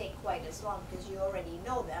doesn't take quite as long because you already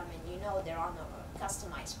know them and you know they're on a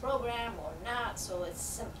customized program or not, so it's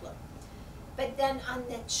simpler. But then on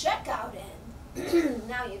the checkout end,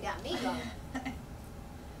 now you got me going.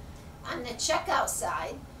 On the checkout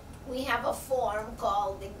side, we have a form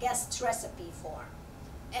called the guest recipe form.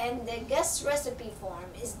 And the guest recipe form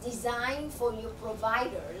is designed for your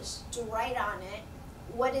providers to write on it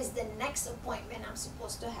what is the next appointment I'm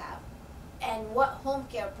supposed to have and what home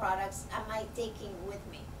care products am I taking with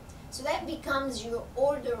me. So that becomes your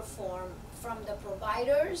order form from the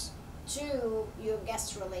providers to your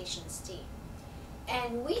guest relations team.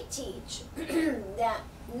 And we teach that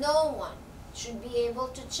no one should be able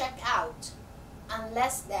to check out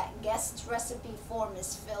unless that guest recipe form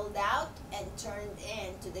is filled out and turned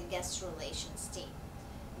in to the guest relations team.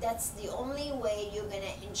 That's the only way you're going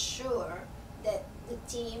to ensure that the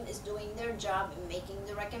team is doing their job and making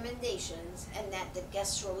the recommendations, and that the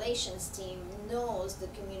guest relations team knows the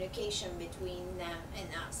communication between them and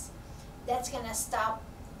us. That's going to stop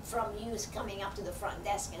from you coming up to the front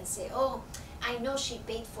desk and say, oh, I know she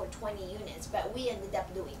paid for 20 units, but we ended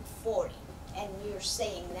up doing 40. And you're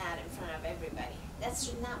saying that in front of everybody. That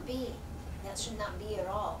should not be. That should not be at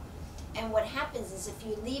all. And what happens is if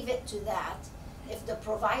you leave it to that, if the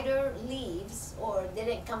provider leaves or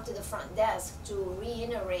didn't come to the front desk to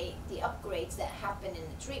reiterate the upgrades that happen in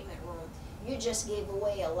the treatment room, you just gave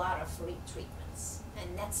away a lot of free treatments.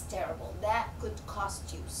 And that's terrible. That could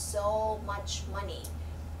cost you so much money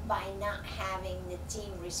by not having the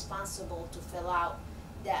team responsible to fill out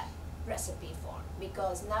that recipe form,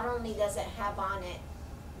 because not only does it have on it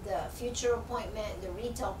the future appointment, the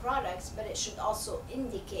retail products, but it should also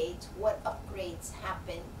indicate what upgrades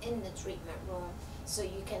happen in the treatment room so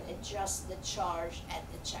you can adjust the charge at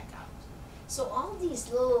the checkout. So all these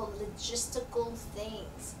little logistical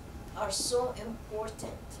things are so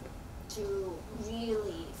important to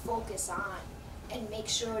really focus on and make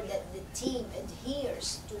sure that the team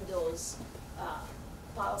adheres to those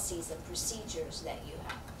policies and procedures that you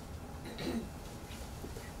have.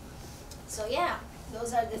 So yeah,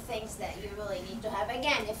 those are the things that you really need to have.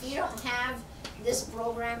 Again, if you don't have this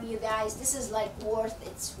program, you guys, this is like worth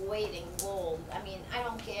its weight in gold. I mean, I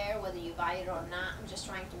don't care whether you buy it or not. I'm just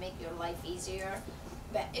trying to make your life easier.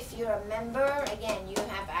 But if you're a member, again, you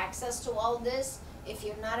have access to all this. If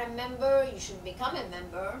you're not a member, you should become a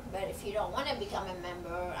member. But if you don't want to become a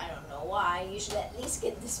member, I don't know why, you should at least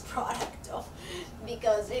get this product though,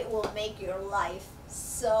 because it will make your life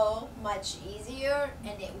so much easier,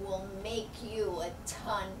 and it will make you a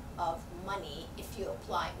ton of money if you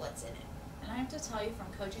apply what's in it. And I have to tell you, from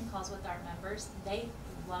coaching calls with our members, they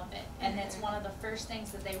love it. And it's one of the first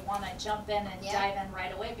things that they want to jump in and dive in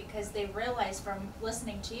right away, because they realize from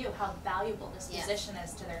listening to you how valuable this position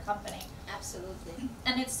is to their company. Absolutely.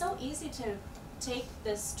 And it's so easy to take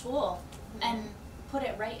this tool and put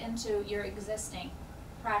it right into your existing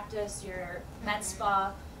practice, your med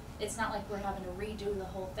spa. it's not like we're having to redo the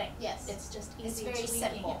whole thing. Yes. It's just It's easy very tweaking.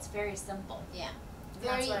 simple. It's very simple. Yeah.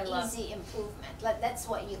 That's Very what I love. easy improvement. That's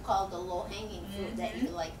what you call the low-hanging fruit that you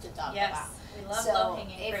like to talk Yes, about. we love So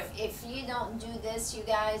low-hanging fruit. if you don't do this, you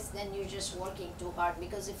guys, then you're just working too hard,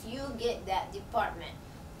 because if you get that department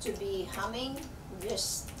to be humming,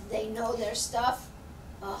 just they know their stuff,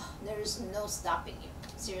 there's no stopping you.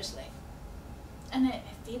 Seriously. And it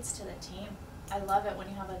feeds to the team. I love it when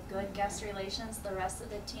you have a good guest relations. The rest of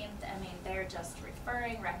the team, I mean, they're just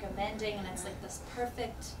referring, recommending, and it's like this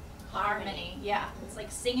perfect harmony. Yeah, it's like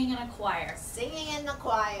singing in a choir. Singing in the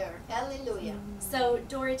choir. Hallelujah. So,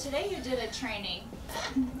 Dori, today you did a training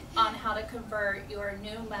on how to convert your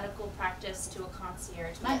new medical practice to a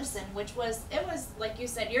concierge medicine, which was, it was, like you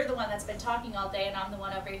said, you're the one that's been talking all day, and I'm the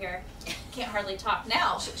one over here can't hardly talk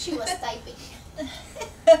now. She was typing.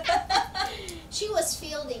 She was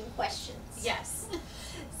fielding questions. Yes.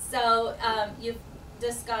 So, you've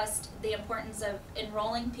discussed the importance of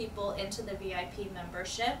enrolling people into the VIP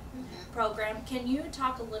membership program. Can you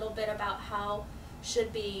talk a little bit about who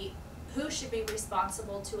should be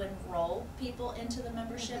responsible to enroll people into the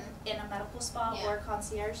membership in a medical spa or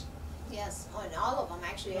concierge? Yes, on all of them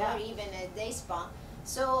actually, Yeah. or even a day spa.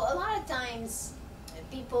 So a lot of times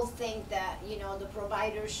people think that, you know, the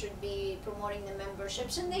providers should be promoting the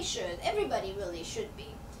memberships, and they should. Everybody really should be.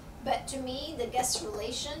 But to me, the guest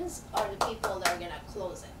relations are the people that are going to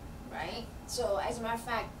close it, right? So as a matter of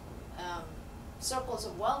fact, Circles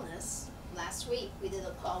of Wellness, last week we did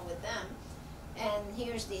a call with them, and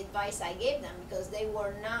here's the advice I gave them, because they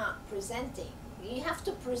were not presenting. You have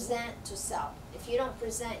to present to sell. If you don't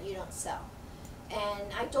present, you don't sell.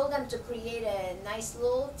 And I told them to create a nice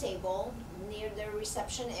little table near the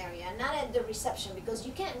reception area, not at the reception, because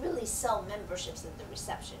you can't really sell memberships at the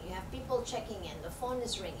reception. You have people checking in, the phone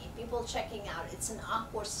is ringing, people checking out. It's an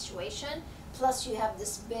awkward situation. Plus you have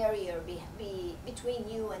this barrier between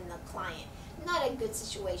you and the client. Not a good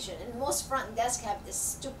situation. And most front desk have this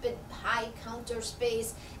stupid high counter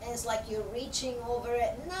space, and it's like you're reaching over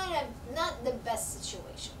it. Not the best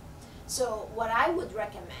situation. So what I would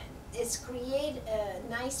recommend is create a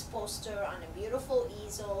nice poster on a beautiful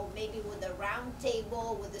easel, maybe with a round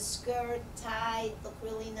table, with a skirt tied, look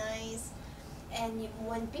really nice. And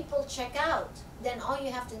when people check out, then all you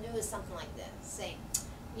have to do is something like this, say,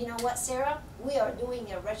 you know what, Sarah, we are doing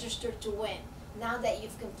a register to win. Now that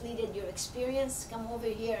you've completed your experience, come over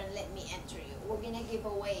here and let me enter you. We're gonna give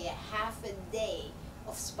away a half a day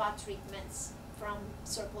of spa treatments from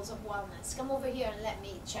Circles of Wellness. Come over here and let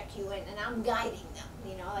me check you in, and I'm guiding them,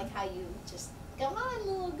 you know, like how you just, come on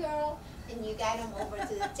little girl, and you guide them over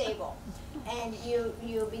to the table. And you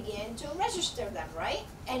begin to register them, right?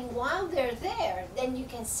 And while they're there, then you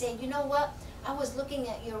can say, you know what, I was looking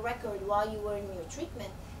at your record while you were in your treatment,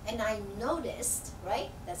 and I noticed, right,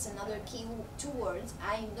 that's another key 2 words,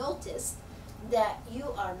 I noticed that you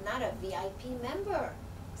are not a VIP member.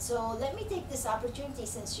 So let me take this opportunity,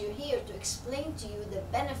 since you're here, to explain to you the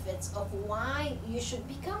benefits of why you should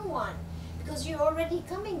become one. Because you're already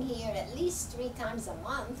coming here at least 3 times a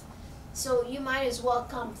month, so you might as well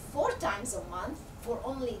come 4 times a month for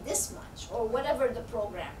only this much, or whatever the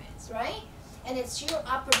program is, right? And it's your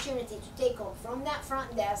opportunity to take them from that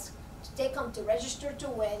front desk, to take them to register to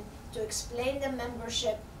win, to explain the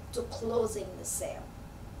membership, to closing the sale.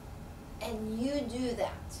 And you do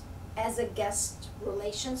that as a guest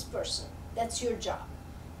relations person. That's your job.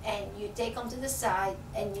 And you take them to the side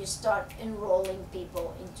and you start enrolling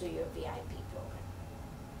people into your VIP program.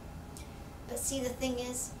 But see, the thing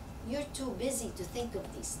is, you're too busy to think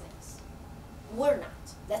of these things. We're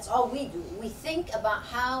not. That's all we do. We think about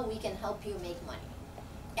how we can help you make money.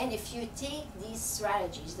 And if you take these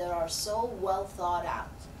strategies that are so well thought out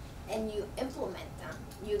and you implement them,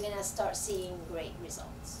 you're gonna start seeing great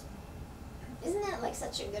results. Isn't that like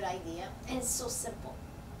such a good idea? And it's so simple.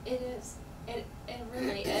 It is. It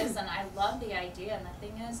really is, and I love the idea. And the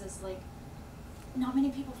thing is like, not many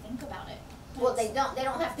people think about it. Well, they don't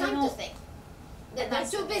have time to think. They're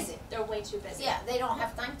too busy. They're way too busy. Yeah, they don't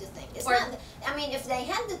have time to think. It's Or- not. I mean, if they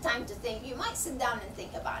had the time to think, you might sit down and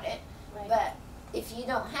think about it. Right. But if you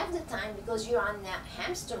don't have the time because you're on that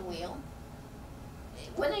hamster wheel,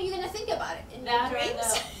 when are you going to think about it? In your That or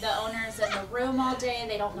dreams? the owners in the room all day,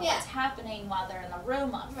 they don't know Yeah. what's happening while they're in the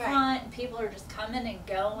room up Right. front. People are just coming and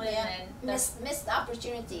going, Yeah. and they're- Missed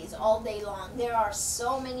opportunities all day long. There are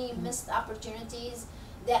so many missed opportunities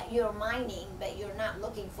that you're mining, but you're not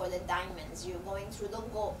looking for the diamonds. You're going through the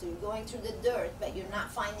gold, you're going through the dirt, but you're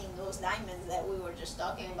not finding those diamonds that we were just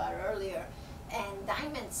talking about earlier. And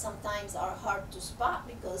diamonds sometimes are hard to spot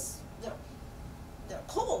because they're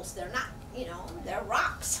coals. They're not, they're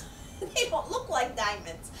rocks. They don't look like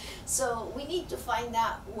diamonds. So we need to find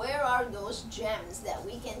out where are those gems that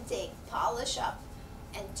we can take, polish up,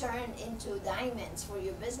 and turn into diamonds for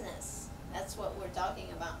your business. That's what we're talking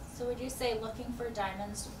about. So would you say, looking for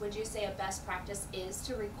diamonds, would you say a best practice is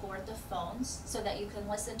to record the phones so that you can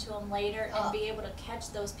listen to them later and be able to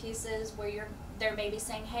catch those pieces where they're maybe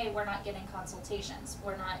saying, hey, we're not getting consultations,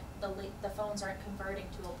 we're not, the phones aren't converting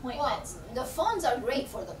to appointments? Well, the phones are great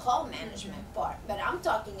for the call management part, but I'm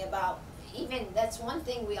talking about, even that's one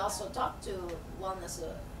thing we also talk to wellness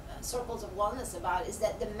circles of wellness about, is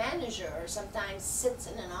that the manager sometimes sits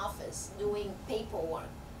in an office doing paperwork.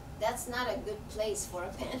 That's not a good place for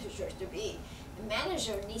a manager to be. The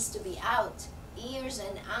manager needs to be out, ears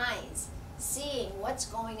and eyes, seeing what's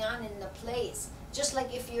going on in the place. Just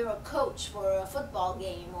like if you're a coach for a football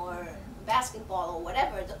game or basketball or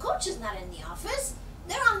whatever, the coach is not in the office.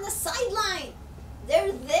 They're on the sideline.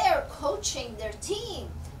 They're there coaching their team.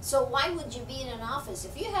 So why would you be in an office?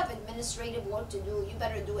 If you have administrative work to do, you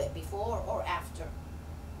better do it before or after.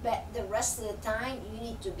 But the rest of the time, you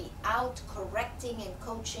need to be out correcting and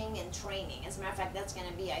coaching and training. As a matter of fact, that's going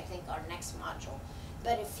to be, I think, our next module.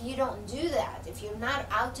 But if you don't do that, if you're not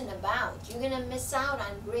out and about, you're going to miss out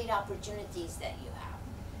on great opportunities that you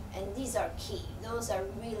have. And these are key. Those are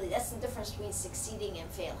really, that's the difference between succeeding and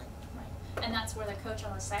failing. Right. And that's where the coach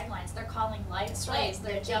on the sidelines, they're calling live That's plays, right.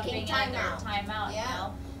 they're They're jumping taking in time their out. timeout, Yeah. you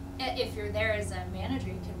know. If you're there as a manager,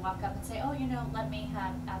 you can walk up and say, oh, you know, let me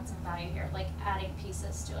add some value here, like adding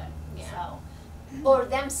pieces to it. Yeah. So, Or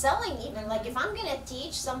them selling even. Like if I'm going to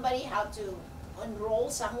teach somebody how to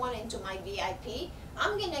enroll someone into my VIP,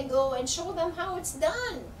 I'm going to go and show them how it's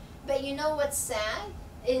done. But you know what's sad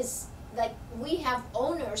is, like, we have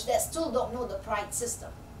owners that still don't know the Pride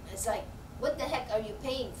system. It's like, what the heck are you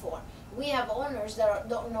paying for? We have owners that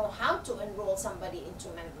don't know how to enroll somebody into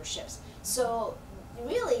memberships. So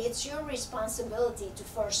really, it's your responsibility to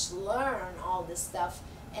first learn all this stuff,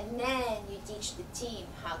 and then you teach the team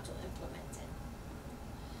how to implement it.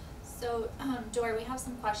 So, Dori, we have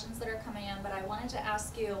some questions that are coming in, but I wanted to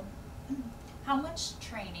ask you, how much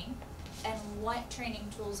training and what training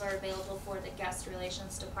tools are available for the guest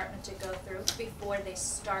relations department to go through before they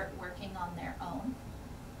start working on their own?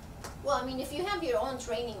 Well, I mean, if you have your own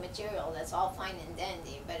training material, that's all fine and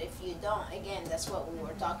dandy. But if you don't, again, that's what we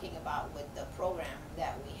were talking about with the program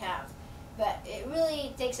that we have. But it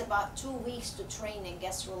really takes about 2 weeks to train a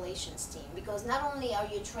guest relations team, because not only are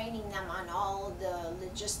you training them on all the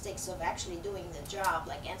logistics of actually doing the job,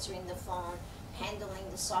 like answering the phone, handling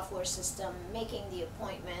the software system, making the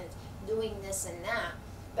appointment, doing this and that,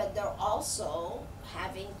 but they're also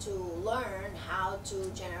having to learn how to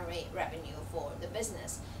generate revenue for the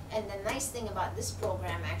business. And the nice thing about this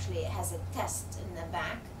program, actually, it has a test in the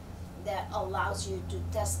back that allows you to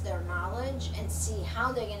test their knowledge and see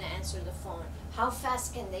how they're going to answer the phone, how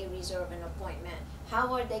fast can they reserve an appointment,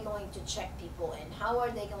 how are they going to check people in, how are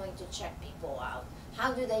they going to check people out,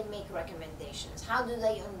 how do they make recommendations, how do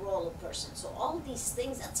they enroll a person. So all these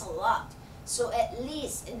things, that's a lot. So at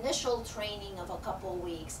least initial training of a couple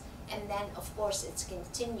weeks, and then of course it's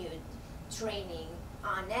continued training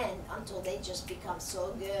on end until they just become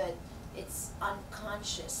so good. It's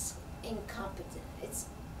unconscious incompetent. It's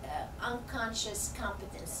unconscious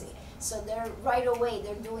competency. So they're right away,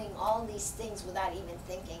 they're doing all these things without even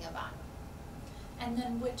thinking about it. And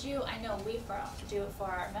then would you, I know we do it for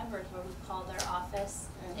our members where we call their office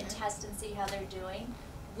and test and see how they're doing.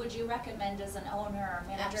 Would you recommend as an owner or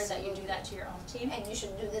manager that you do that to your own team? And you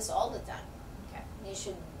should do this all the time. Okay. You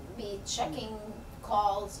should be checking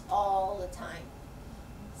calls all the time.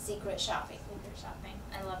 Secret shopping. Secret shopping.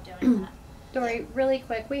 I love doing that. Dori, really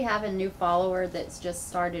quick, we have a new follower that's just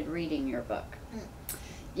started reading your book.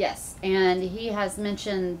 Yes, and he has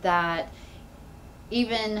mentioned that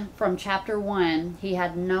even from chapter 1, he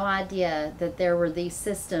had no idea that there were these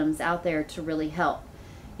systems out there to really help.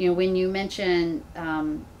 You know, when you mention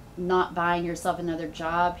not buying yourself another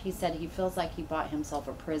job, he said he feels like he bought himself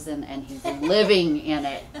a prison and he's living in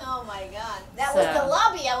it. Oh my God. That was the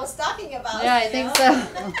lobby I was talking about. Yeah, I think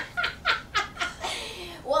so.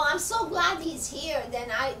 Well, I'm so glad he's here. Then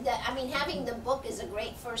I mean, having the book is a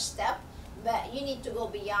great first step, but you need to go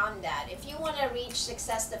beyond that. If you want to reach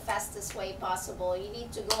success the fastest way possible, you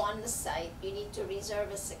need to go on the site. You need to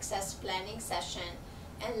reserve a success planning session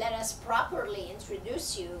and let us properly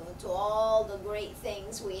introduce you to all the great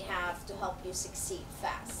things we have to help you succeed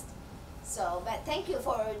fast. So, but thank you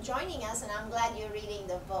for joining us, and I'm glad you're reading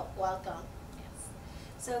the book. Welcome.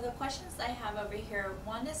 So the questions I have over here,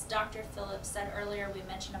 one is Dr. Phillips said earlier we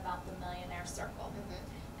mentioned about the Millionaire Circle,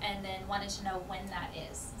 and then wanted to know when that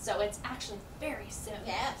is. So it's actually very soon.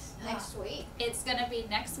 Yes, next week. It's going to be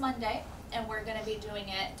next Monday, and we're going to be doing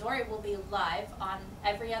it. Dori will be live on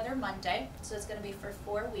every other Monday, so it's going to be for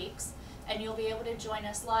 4 weeks. And you'll be able to join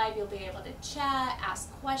us live. You'll be able to chat,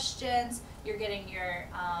 ask questions. You're getting your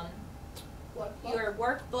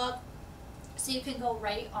workbook. So you can go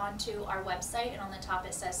right onto our website, and on the top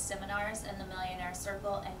it says Seminars in the Millionaire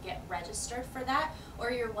Circle, and get registered for that.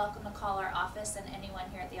 Or you're welcome to call our office, and anyone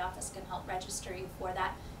here at the office can help register you for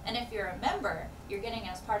that. And if you're a member, you're getting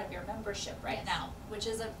as part of your membership right now, which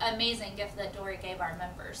is an amazing gift that Dori gave our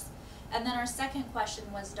members. And then our second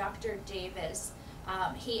question was Dr. Davis.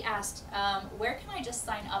 He asked, where can I just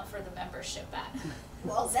sign up for the membership at?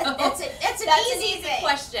 Well, that's an easy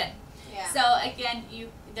question. Yeah. So again,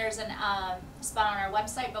 there's an spot on our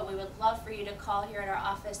website, but we would love for you to call here at our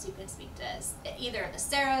office. You can speak to either the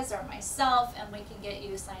Sarahs or myself, and we can get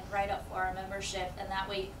you signed right up for our membership, and that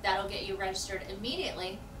way that'll get you registered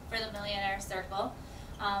immediately for the Millionaire Circle.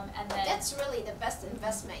 And then that's really the best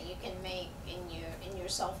investment you can make in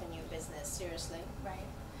yourself and your business. Seriously. Right.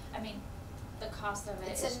 I mean, the cost of it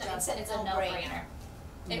It's is a a no-brainer.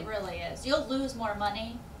 It really is. You'll lose more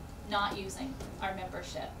money not using our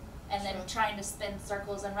membership, and then trying to spin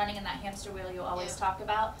circles and running in that hamster wheel you always talk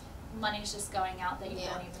about. Money's just going out that you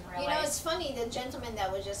don't even realize. You know, it's funny, the gentleman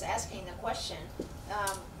that was just asking the question,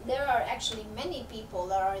 there are actually many people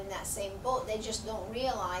that are in that same boat. They just don't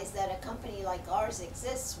realize that a company like ours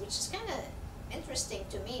exists, which is kind of interesting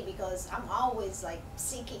to me, because I'm always like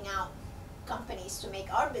seeking out companies to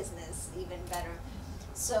make our business even better.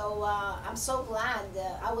 So I'm so glad.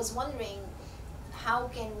 I was wondering, how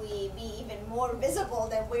can we be even more visible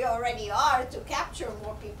than we already are to capture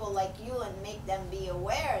more people like you and make them be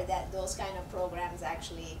aware that those kind of programs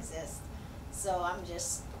actually exist. So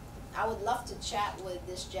I would love to chat with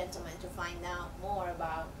this gentleman to find out more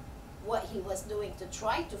about what he was doing to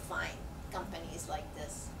try to find companies like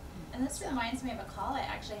this. And this reminds me of a call I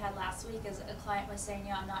actually had last week, as a client was saying,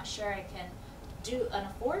 I'm not sure I can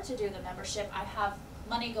afford to do the membership. I have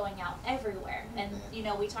money going out everywhere. And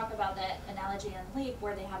we talk about that analogy in Leap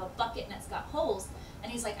where they have a bucket and it's got holes,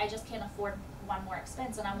 and he's like, I just can't afford one more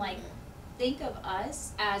expense. And I'm like, think of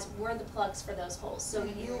us as we're the plugs for those holes. So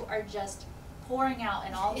you are just pouring out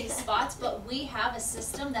in all these spots, but we have a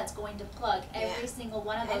system that's going to plug every single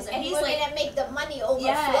one of those. And he's we're like, gonna make the money overflow.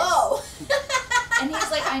 Yes. And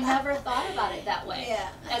he's like, I never thought about it that way. Yeah.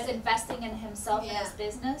 As investing in himself and his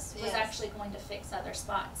business was actually going to fix other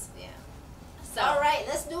spots. Yeah. So, all right,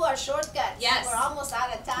 let's do our shortcuts. Yes. We're almost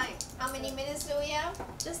out of time. How many minutes do we have?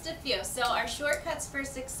 Just a few. So our shortcuts for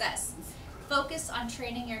success. Focus on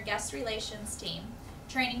training your guest relations team.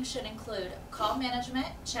 Training should include call management,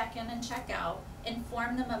 check-in and check-out,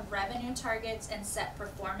 inform them of revenue targets and set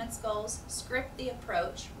performance goals, script the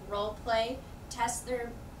approach, role play, test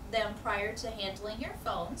them prior to handling your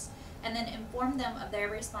phones, and then inform them of their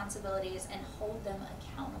responsibilities and hold them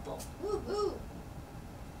accountable. Woo-hoo.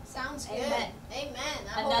 Sounds good. Amen. Amen.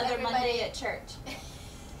 Another Monday at church.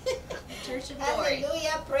 Church of Dori.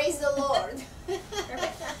 Hallelujah, praise the Lord.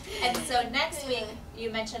 Perfect. And so next week, you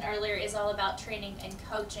mentioned earlier, is all about training and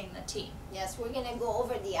coaching the team. Yes, we're going to go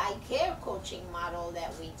over the I Care coaching model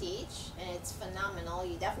that we teach, and it's phenomenal.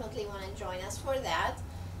 You definitely want to join us for that.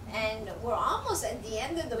 And we're almost at the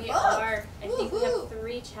end of the book. We are. I think we have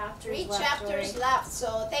 3 chapters left. 3 chapters left.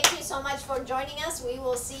 So thank you so much for joining us. We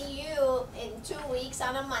will see you in 2 weeks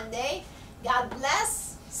on a Monday. God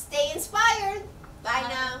bless. Stay inspired.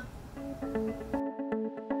 Bye now.